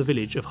leave from the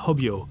village of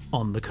Hobyo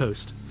on the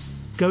coast.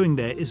 Going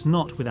there is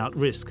not without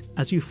risk,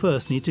 as you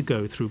first need to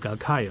go through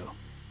Galkayo.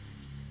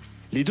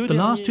 The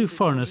last 2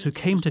 foreigners who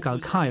came to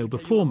Galkayo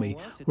before me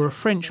were a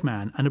French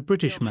man and a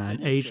British man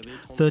aged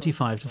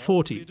 35 to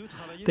 40.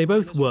 They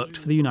both worked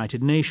for the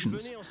United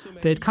Nations.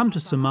 They had come to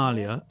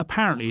Somalia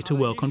apparently to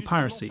work on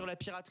piracy.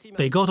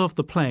 They got off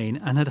the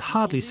plane and had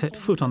hardly set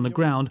foot on the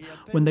ground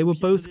when they were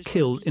both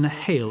killed in a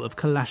hail of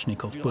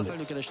Kalashnikov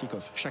bullets.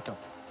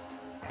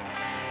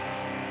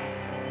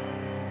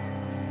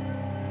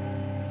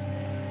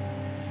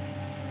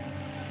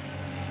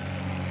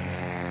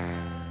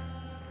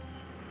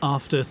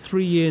 After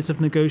 3 years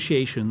of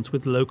negotiations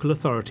with local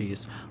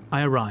authorities,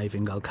 I arrive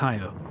in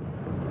Galkayo.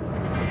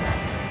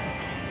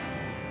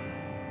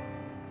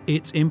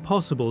 It's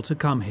impossible to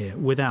come here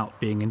without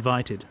being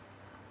invited.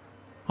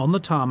 On the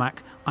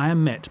tarmac, I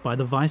am met by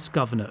the vice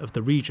governor of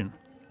the region.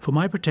 For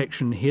my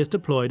protection, he has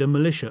deployed a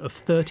militia of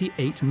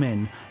 38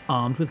 men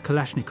armed with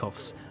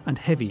Kalashnikovs and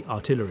heavy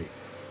artillery.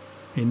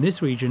 In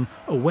this region,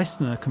 a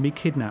Westerner can be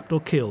kidnapped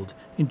or killed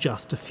in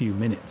just a few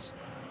minutes.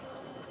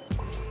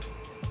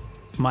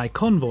 My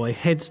convoy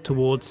heads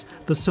towards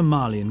the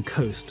Somalian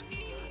coast.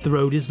 The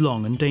road is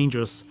long and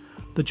dangerous.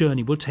 The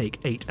journey will take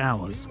 8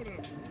 hours.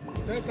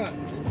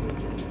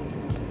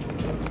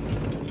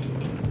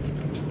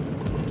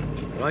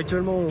 We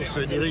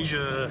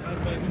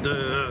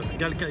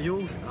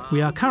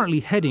are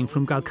currently heading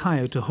from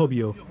Galkayo to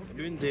Hobyo.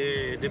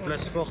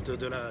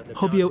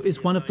 Hobyo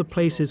is one of the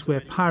places where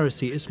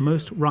piracy is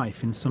most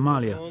rife in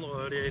Somalia.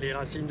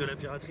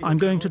 I'm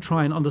going to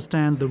try and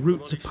understand the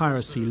roots of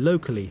piracy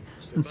locally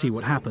and see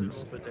what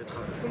happens.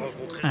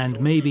 And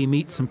maybe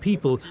meet some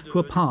people who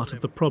are part of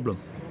the problem.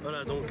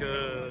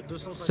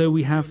 So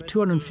we have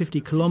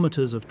 250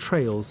 kilometers of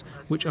trails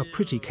which are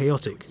pretty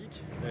chaotic.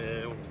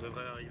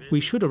 We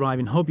should arrive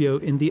in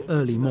Hobyo in the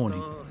early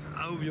morning.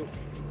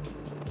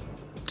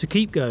 To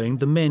keep going,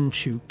 the men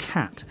chew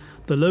cat,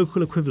 the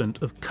local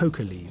equivalent of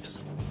coca leaves.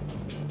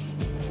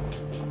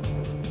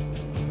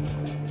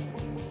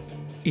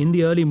 In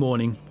the early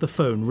morning, the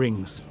phone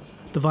rings.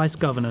 The vice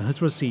governor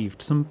has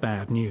received some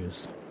bad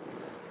news.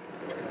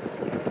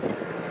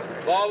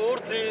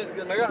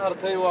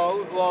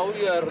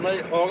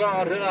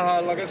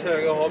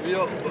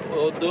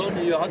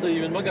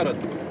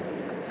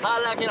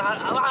 laakiin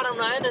waxaan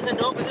rabnaa intaysan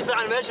nimanku si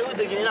fiican meesha u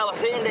degin inaa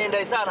wax sii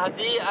indhaindhaysaan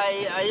haddii ay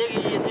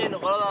ayagii yihiin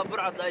qolada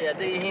burcad ay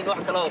hadday yihiin wax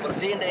kaleba bal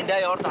sii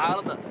indhaindhaaya horta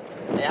xaaladda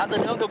hadda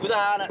nimanka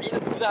gudaha ana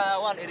ciidanka gudaha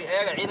waan iri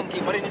eega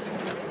ciidankii mariniska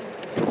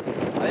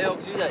ayuu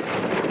ogsiiday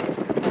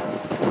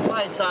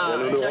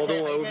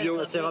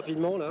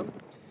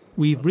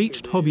We've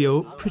reached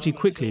Hobyo pretty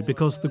quickly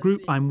because the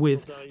group I'm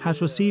with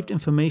has received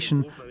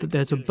information that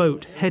there's a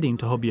boat heading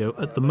to Hobyo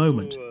at the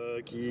moment.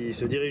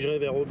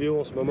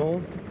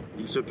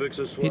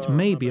 It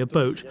may be a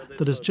boat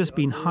that has just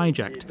been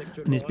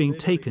hijacked and is being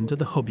taken to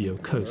the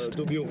Hobyo coast.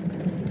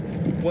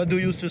 What do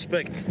you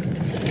suspect?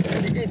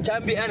 It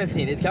can be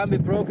anything. It can be a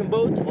broken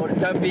boat or it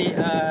can be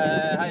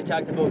a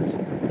hijacked boat.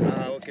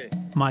 Okay.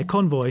 My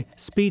convoy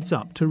speeds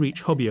up to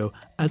reach Hobyo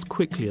as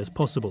quickly as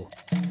possible.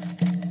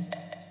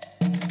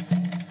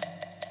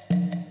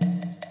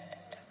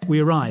 We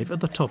arrive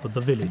at the top of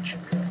the village.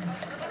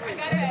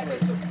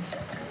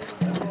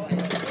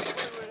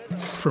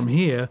 From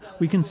here,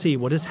 we can see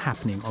what is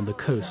happening on the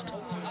coast.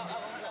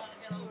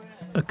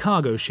 A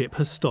cargo ship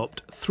has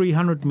stopped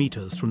 300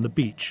 meters from the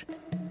beach.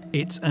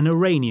 It's an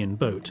Iranian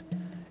boat.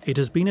 It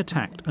has been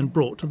attacked and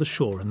brought to the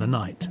shore in the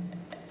night.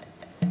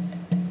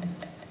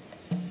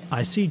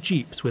 I see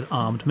jeeps with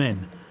armed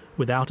men,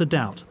 without a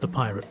doubt the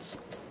pirates.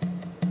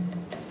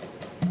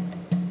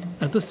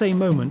 At the same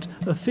moment,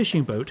 a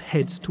fishing boat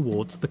heads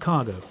towards the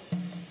cargo.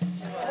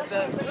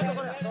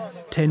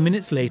 10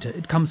 minutes later,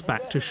 it comes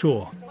back to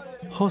shore.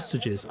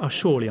 Hostages are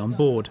surely on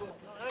board.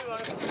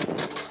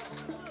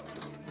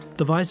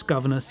 The vice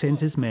governor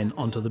sends his men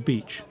onto the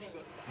beach.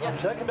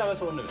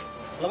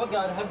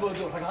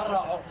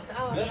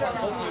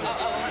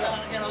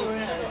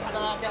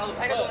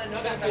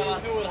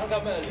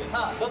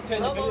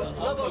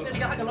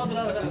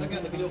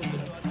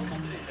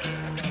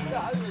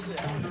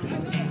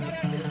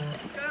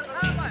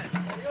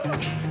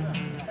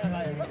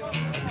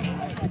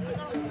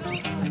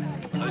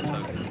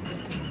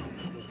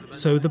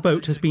 So the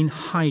boat has been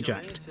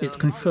hijacked. It's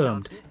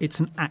confirmed. It's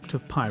an act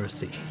of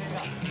piracy.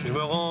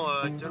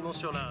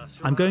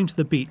 I'm going to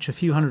the beach a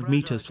few hundred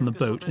meters from the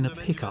boat in a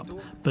pickup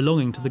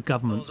belonging to the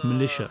government's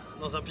militia.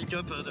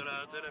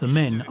 The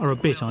men are a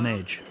bit on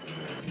edge.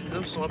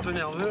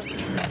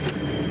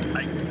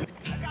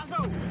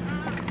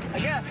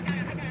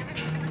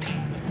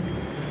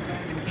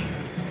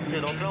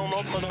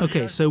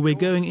 Okay, so we're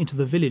going into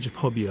the village of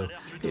Hobyo.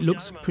 It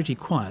looks pretty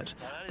quiet.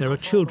 There are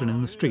children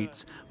in the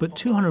streets, but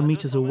 200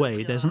 meters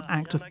away there's an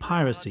act of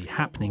piracy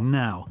happening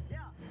now.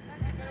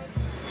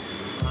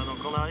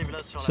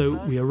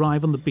 So we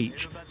arrive on the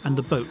beach and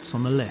the boat's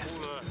on the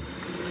left.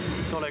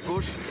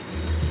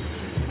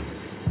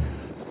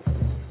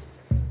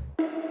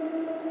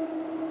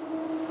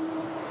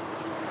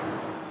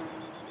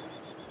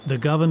 The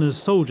governor's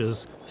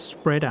soldiers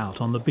spread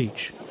out on the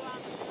beach.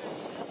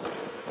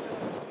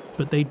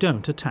 But they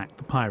don't attack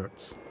the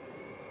pirates.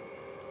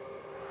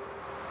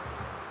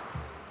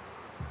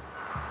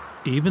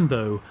 Even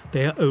though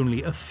they are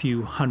only a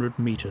few hundred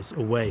meters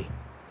away.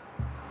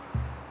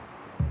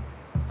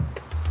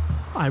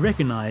 I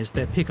recognize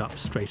their pickup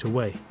straight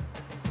away.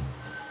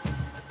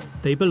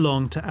 They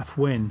belong to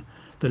Afwen,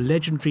 the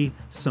legendary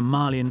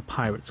Somalian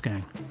pirates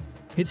gang.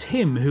 It's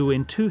him who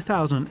in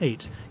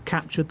 2008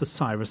 captured the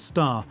Cyrus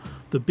Star,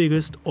 the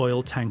biggest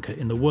oil tanker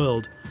in the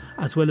world,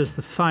 as well as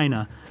the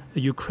Faina, a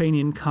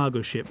Ukrainian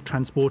cargo ship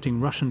transporting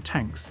Russian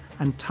tanks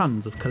and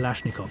tons of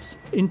Kalashnikovs.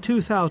 In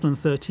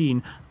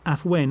 2013,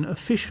 Afwen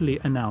officially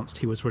announced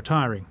he was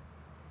retiring.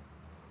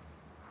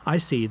 I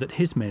see that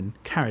his men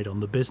carried on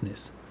the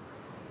business.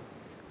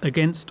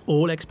 Against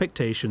all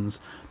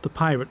expectations, the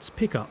pirates'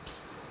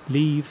 pickups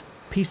leave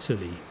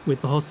peacefully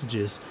with the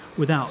hostages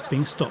without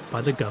being stopped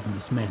by the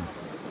governor's men.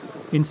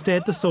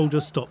 Instead, the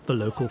soldiers stop the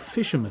local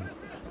fishermen,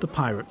 the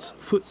pirates'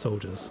 foot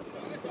soldiers.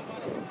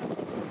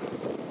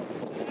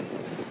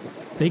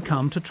 They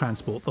come to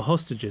transport the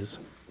hostages.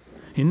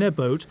 In their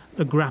boat,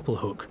 a grapple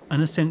hook,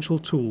 an essential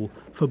tool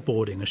for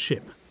boarding a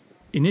ship.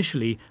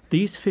 Initially,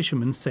 these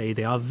fishermen say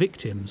they are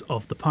victims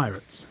of the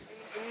pirates.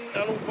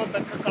 How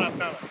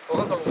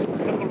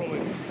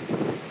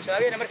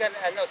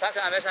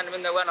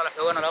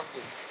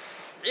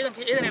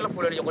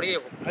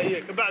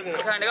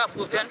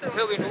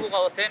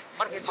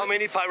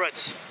many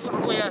pirates?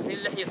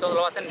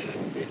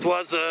 It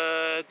was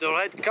the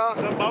red car?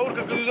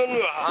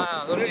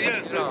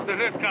 Yes, the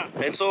red car.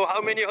 And so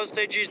how many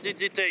hostages did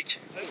he take?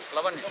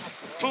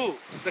 2,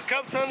 the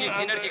captain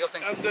and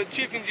the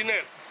chief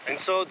engineer. And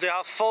so they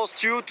have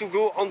forced you to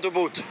go on the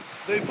boat.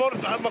 They forced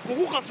him.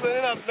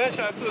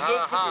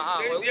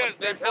 Yes,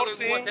 they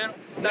forced him.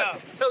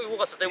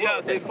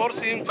 Yeah, they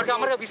forced him to go.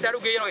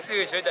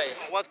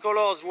 What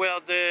colors were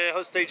the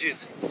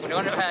hostages?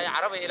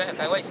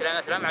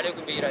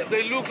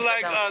 They look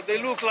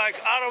like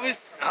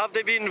Arabs. Have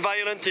they been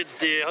violented,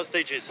 the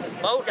hostages?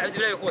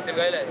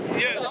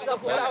 Yes.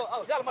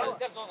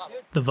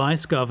 The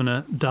vice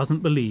governor doesn't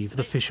believe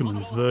the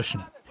fisherman's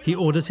version. He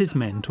orders his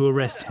men to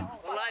arrest him.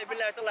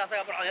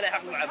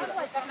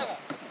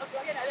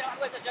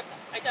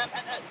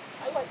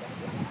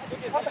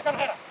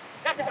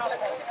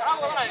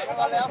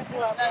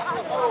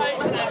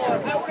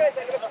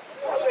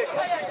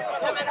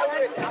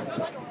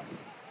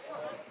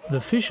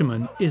 The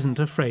fisherman isn't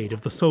afraid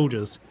of the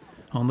soldiers.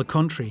 On the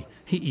contrary,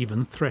 he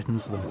even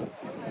threatens them.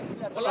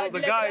 So the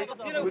guy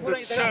with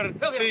the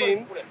shirt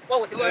saying,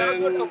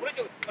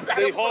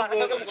 they hold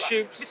the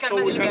ships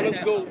so we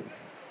cannot go.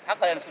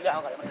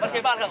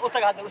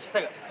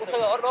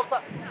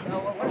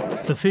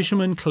 The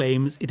fisherman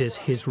claims it is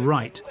his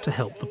right to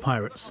help the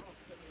pirates.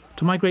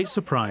 To my great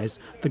surprise,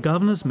 the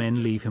governor's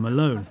men leave him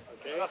alone.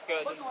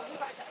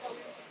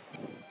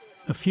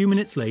 A few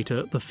minutes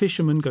later, the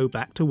fishermen go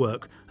back to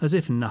work as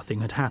if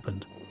nothing had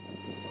happened.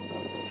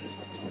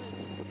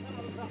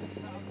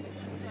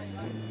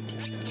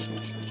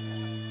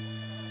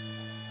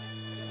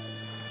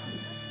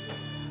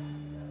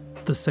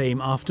 The same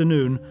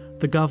afternoon,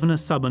 the governor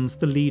summons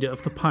the leader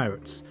of the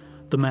pirates,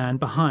 the man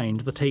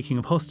behind the taking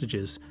of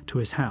hostages, to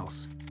his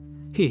house.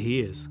 Here he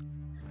is.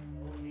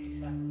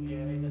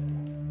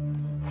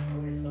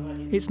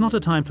 It's not a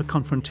time for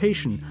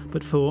confrontation,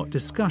 but for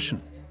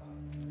discussion.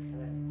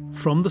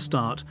 From the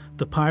start,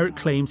 the pirate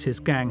claims his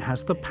gang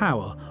has the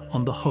power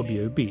on the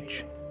Hobyo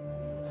beach.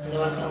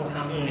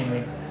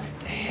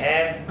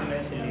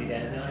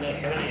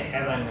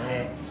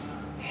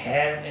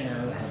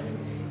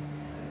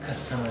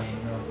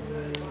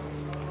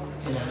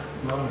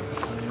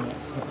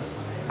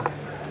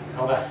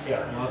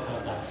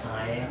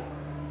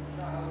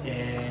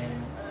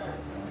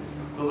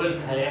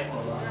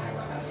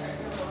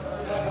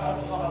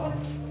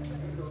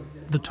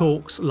 The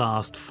talks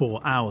last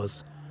 4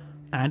 hours,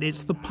 and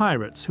it's the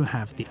pirates who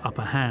have the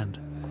upper hand.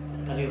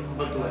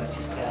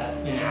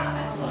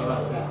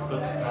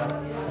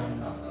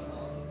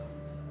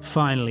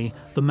 Finally,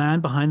 the man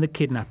behind the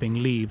kidnapping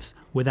leaves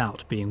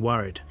without being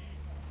worried.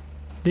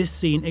 This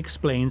scene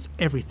explains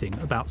everything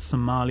about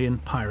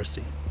Somalian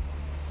piracy.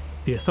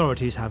 The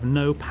authorities have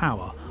no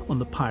power on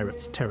the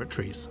pirates'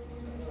 territories.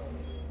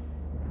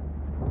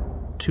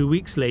 2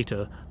 weeks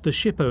later, the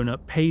ship owner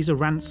pays a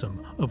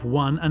ransom of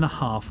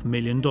 $1.5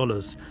 million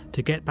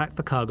to get back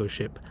the cargo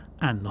ship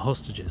and the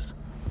hostages.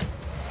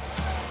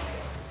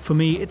 For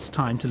me, it's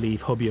time to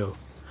leave Hobyo.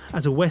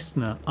 As a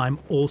Westerner, I'm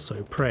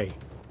also prey.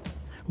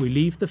 We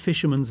leave the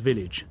fisherman's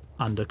village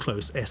under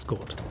close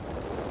escort.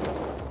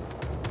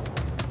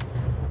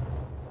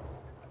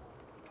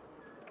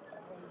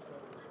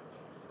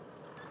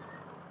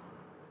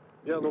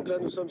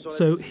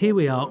 So here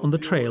we are on the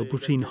trail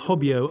between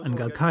Hobyo and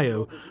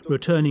Galkayo,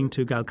 returning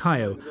to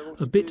Galkayo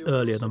a bit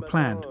earlier than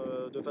planned.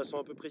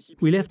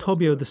 We left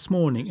Hobyo this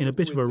morning in a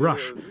bit of a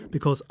rush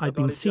because I'd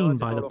been seen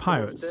by the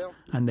pirates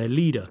and their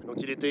leader.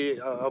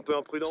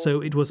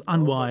 So it was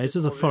unwise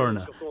as a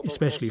foreigner,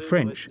 especially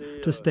French,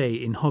 to stay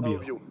in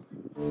Hobyo.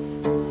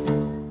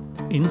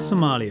 In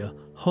Somalia,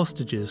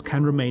 hostages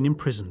can remain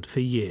imprisoned for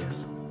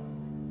years.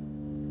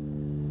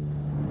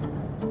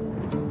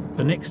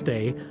 The next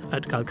day,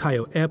 at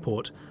Galkayo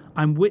Airport,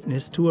 I'm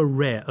witness to a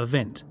rare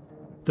event,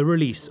 the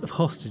release of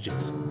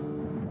hostages.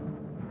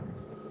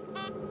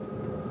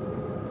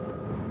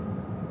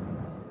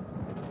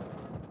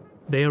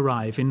 They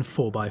arrive in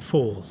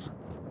 4x4s.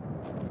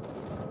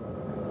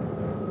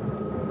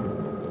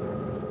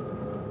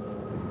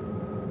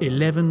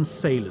 "11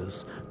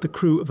 sailors, the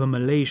crew of a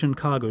Malaysian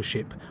cargo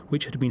ship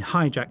which had been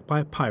hijacked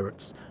by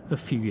pirates a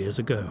few years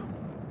ago.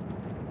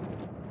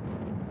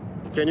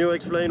 Can you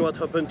explain what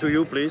happened to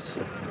you, please?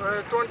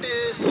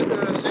 26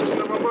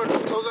 November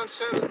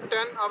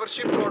 2010, our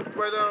ship caught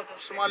by the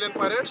Somalian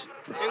pirates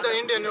in the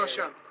Indian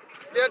Ocean.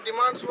 Their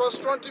demands was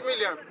 20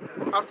 million.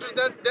 After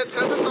that, they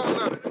threatened the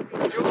owner.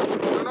 You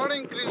do not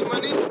increase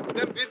money,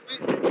 then we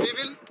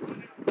will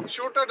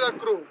shoot at the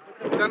crew.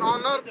 Then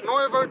owner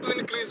not able to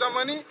increase the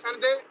money,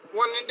 and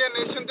one Indian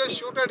nation, they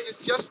shoot at his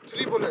chest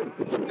 3 bullets.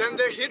 Then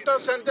they hit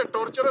us and they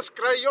torture us,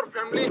 cry your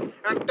family,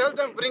 and tell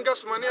them bring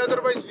us money,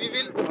 otherwise we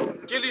will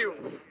kill you.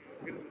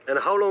 And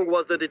how long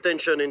was the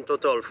detention in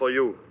total for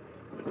you?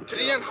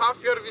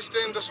 3.5 years we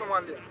stay in the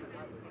Somalia.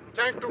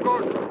 Thank to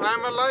God, I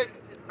am alive,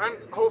 and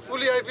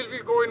hopefully I will be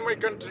go in my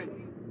country.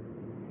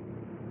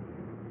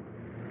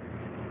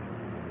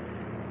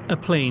 A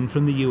plane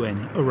from the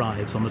UN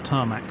arrives on the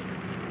tarmac.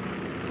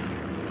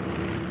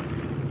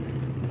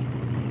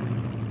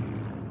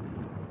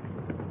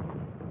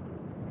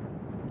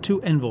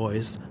 Two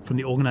envoys from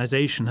the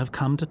organisation have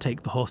come to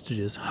take the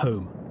hostages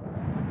home.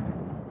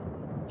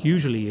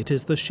 Usually it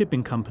is the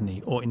shipping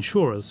company or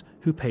insurers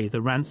who pay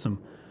the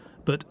ransom,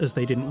 but as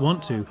they didn't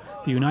want to,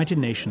 the United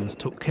Nations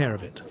took care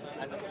of it.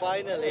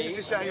 Finally,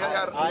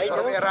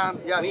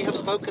 we have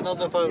spoken on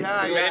the phone.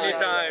 Many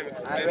times.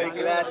 I'm very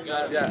glad.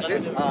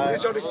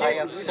 I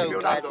am so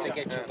glad to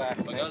get you back.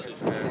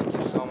 Thank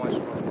you so much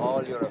for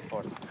all your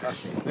effort.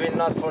 We will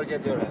not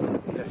forget your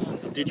effort. Yes.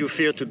 Did you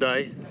fear to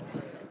die?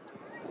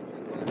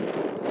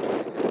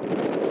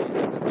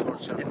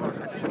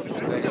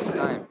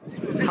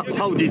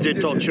 How did they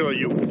torture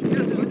you?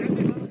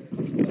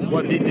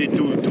 What did they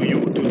do to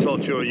you to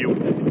torture you?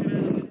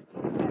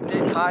 They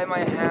tie my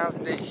hands,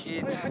 they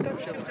hit.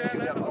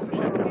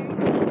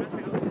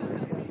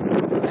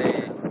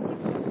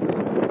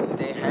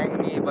 They hang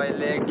me by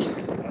leg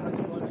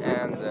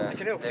and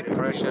they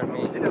pressure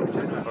me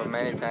for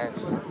many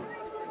times.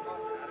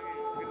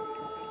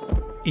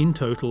 In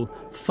total,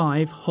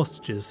 5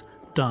 hostages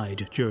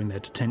died during their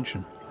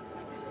detention.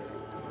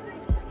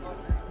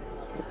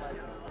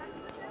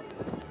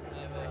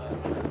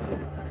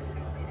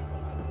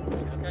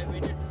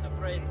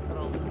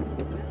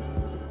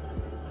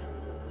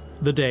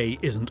 The day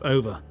isn't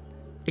over.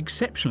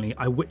 Exceptionally,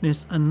 I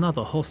witness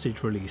another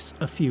hostage release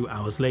a few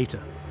hours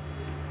later.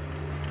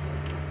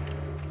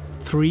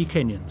 3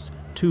 Kenyans,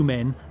 2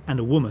 men and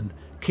a woman,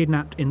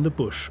 kidnapped in the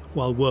bush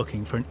while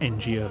working for an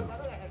NGO.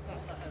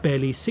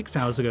 Barely 6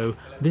 hours ago,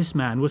 this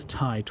man was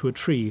tied to a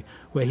tree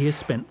where he has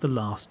spent the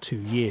last 2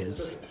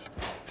 years.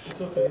 It's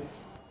okay.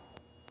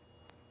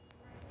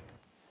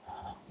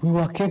 We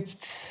were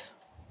kept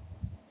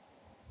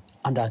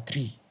under a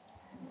tree.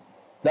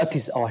 That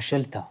is our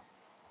shelter.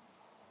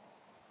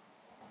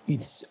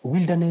 It's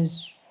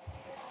wilderness,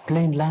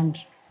 plain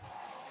land,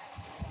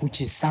 which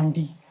is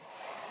sandy.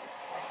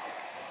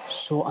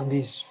 So, and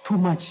there's too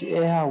much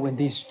air. When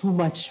there's too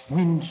much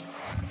wind,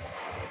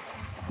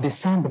 the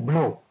sand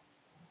blow.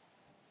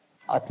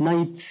 At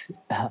night,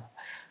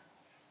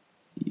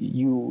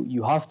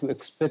 you have to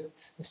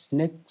expect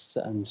snakes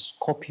and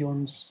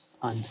scorpions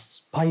and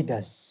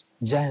spiders,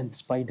 giant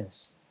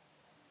spiders.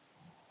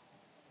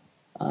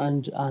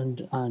 And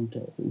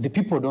the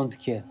people don't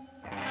care.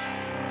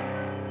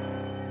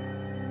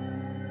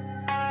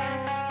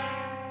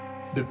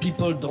 The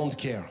people don't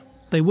care.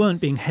 They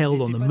weren't being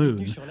held on the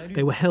moon.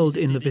 They were held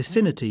in the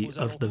vicinity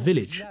of the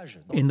village,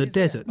 in the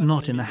desert,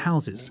 not in the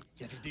houses.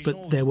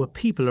 But there were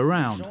people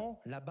around.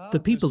 The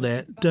people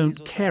there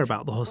don't care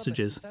about the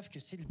hostages.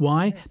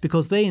 Why?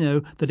 Because they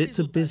know that it's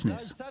a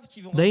business.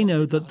 They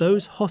know that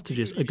those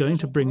hostages are going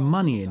to bring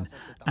money in,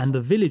 and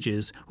the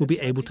villages will be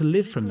able to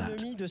live from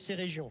that.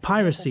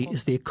 Piracy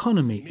is the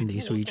economy in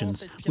these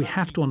regions. We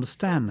have to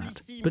understand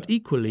that. But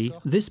equally,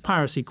 this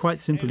piracy quite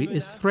simply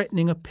is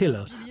threatening a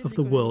pillar of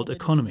the world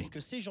economy,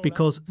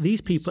 because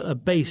these people are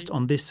based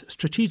on this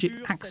strategic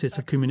axis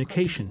of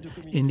communication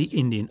in the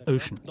Indian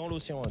Ocean.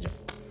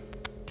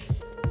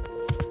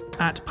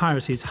 At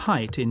piracy's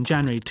height in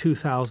January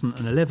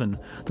 2011,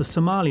 the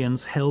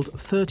Somalians held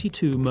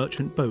 32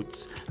 merchant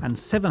boats and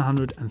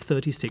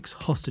 736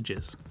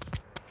 hostages.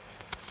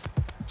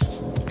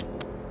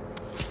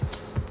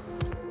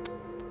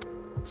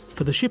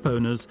 For the ship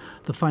owners,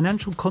 the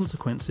financial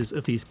consequences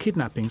of these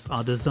kidnappings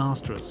are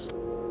disastrous.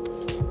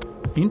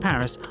 In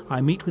Paris, I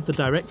meet with the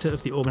director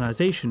of the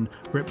organisation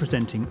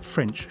representing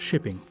French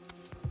shipping.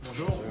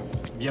 Bonjour,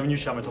 bienvenue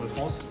chez Armateur de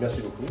France.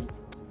 Merci beaucoup.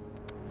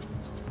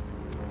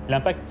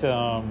 L'impact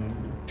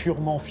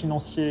purement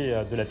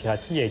financier de la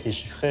piraterie a été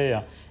chiffré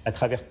à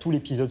travers tout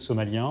l'épisode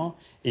somalien.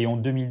 Et en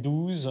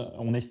 2012,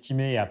 on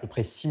estimait à peu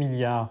près 6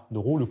 milliards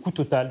d'euros le coût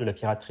total de la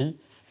piraterie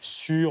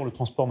sur le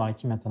transport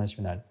maritime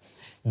international.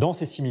 Dans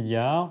ces 6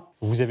 milliards,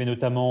 vous avez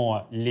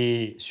notamment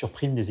les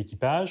surprimes des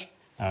équipages,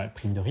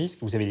 primes de risque,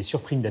 vous avez des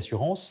surprimes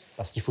d'assurance,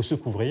 parce qu'il faut se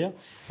couvrir.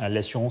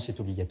 L'assurance est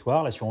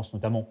obligatoire, l'assurance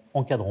notamment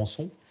en cas de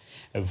rançon.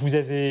 Vous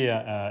avez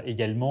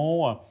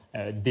également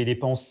des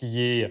dépenses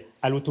liées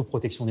à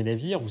l'autoprotection des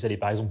navires. Vous allez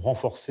par exemple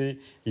renforcer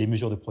les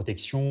mesures de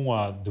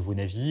protection de vos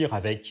navires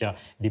avec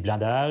des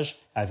blindages,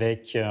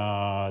 avec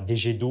des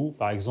jets d'eau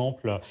par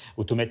exemple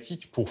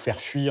automatiques pour faire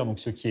fuir donc,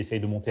 ceux qui essayent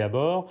de monter à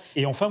bord.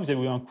 Et enfin, vous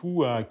avez un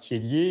coût qui est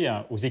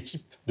lié aux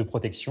équipes de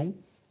protection,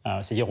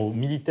 c'est-à-dire aux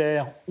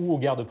militaires ou aux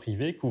gardes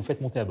privés que vous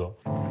faites monter à bord.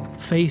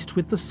 Faced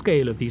with the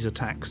scale of these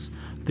attacks,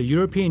 the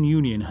European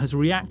Union has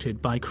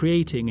reacted by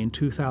creating in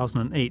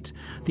 2008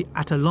 the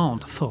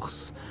Atalante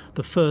Force,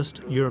 the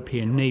first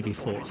European Navy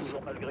force.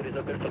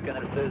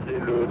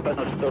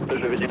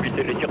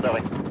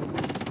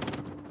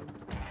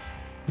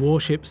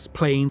 Warships,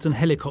 planes and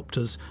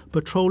helicopters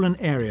patrol an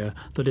area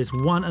that is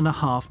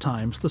 1.5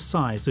 times the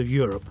size of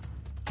Europe.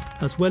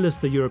 As well as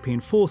the European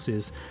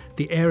forces,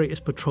 the area is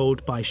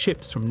patrolled by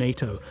ships from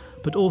NATO,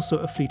 but also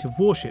a fleet of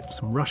warships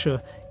from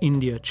Russia,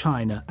 India,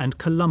 China and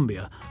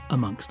Colombia,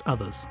 amongst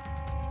others.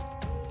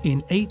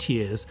 In 8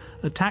 years,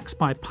 attacks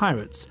by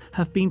pirates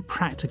have been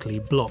practically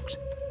blocked.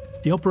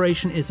 The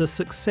operation is a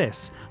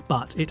success,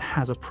 but it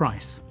has a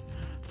price.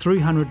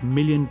 $300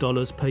 million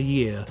per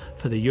year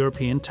for the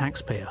European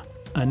taxpayer,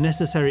 a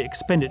necessary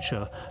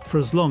expenditure for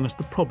as long as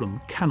the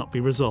problem cannot be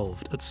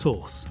resolved at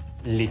source.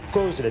 Les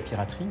causes de la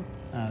piraterie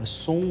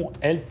sont,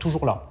 elles,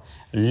 toujours là.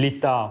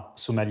 L'État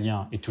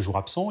somalien est toujours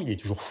absent, il est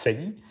toujours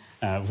failli.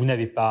 Vous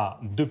n'avez pas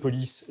de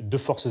police, de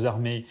forces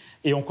armées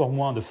et encore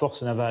moins de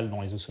forces navales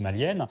dans les eaux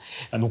somaliennes.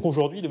 Donc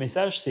aujourd'hui, le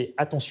message, c'est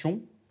attention,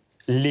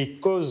 les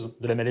causes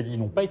de la maladie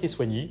n'ont pas été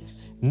soignées,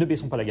 ne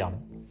baissons pas la garde.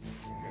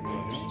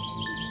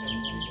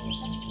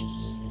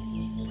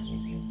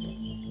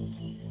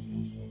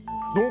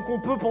 Donc on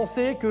peut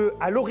penser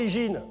qu'à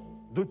l'origine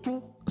de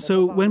tout,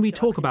 So when we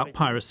talk about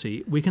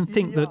piracy, we can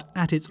think that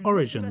at its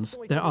origins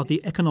there are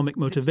the economic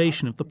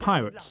motivation of the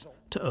pirates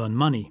to earn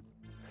money.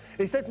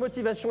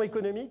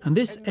 And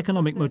this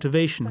economic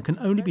motivation can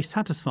only be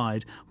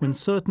satisfied when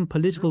certain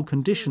political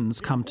conditions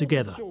come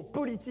together: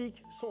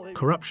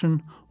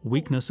 corruption,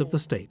 weakness of the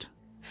state.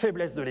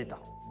 Faiblesse de l'État.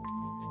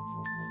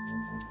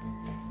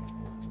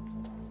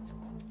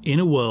 In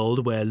a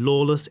world where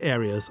lawless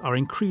areas are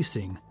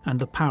increasing and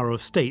the power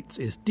of states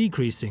is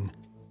decreasing,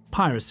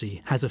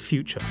 piracy has a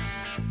future.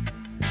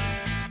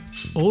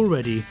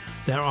 Already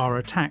there are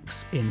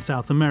attacks in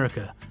South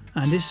America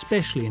and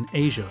especially in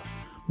Asia,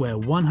 where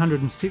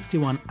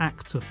 161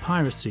 acts of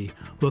piracy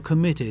were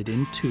committed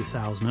in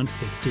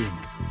 2015.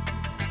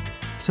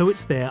 So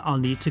it's there I'll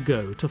need to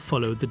go to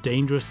follow the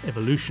dangerous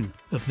evolution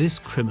of this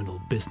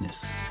criminal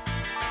business.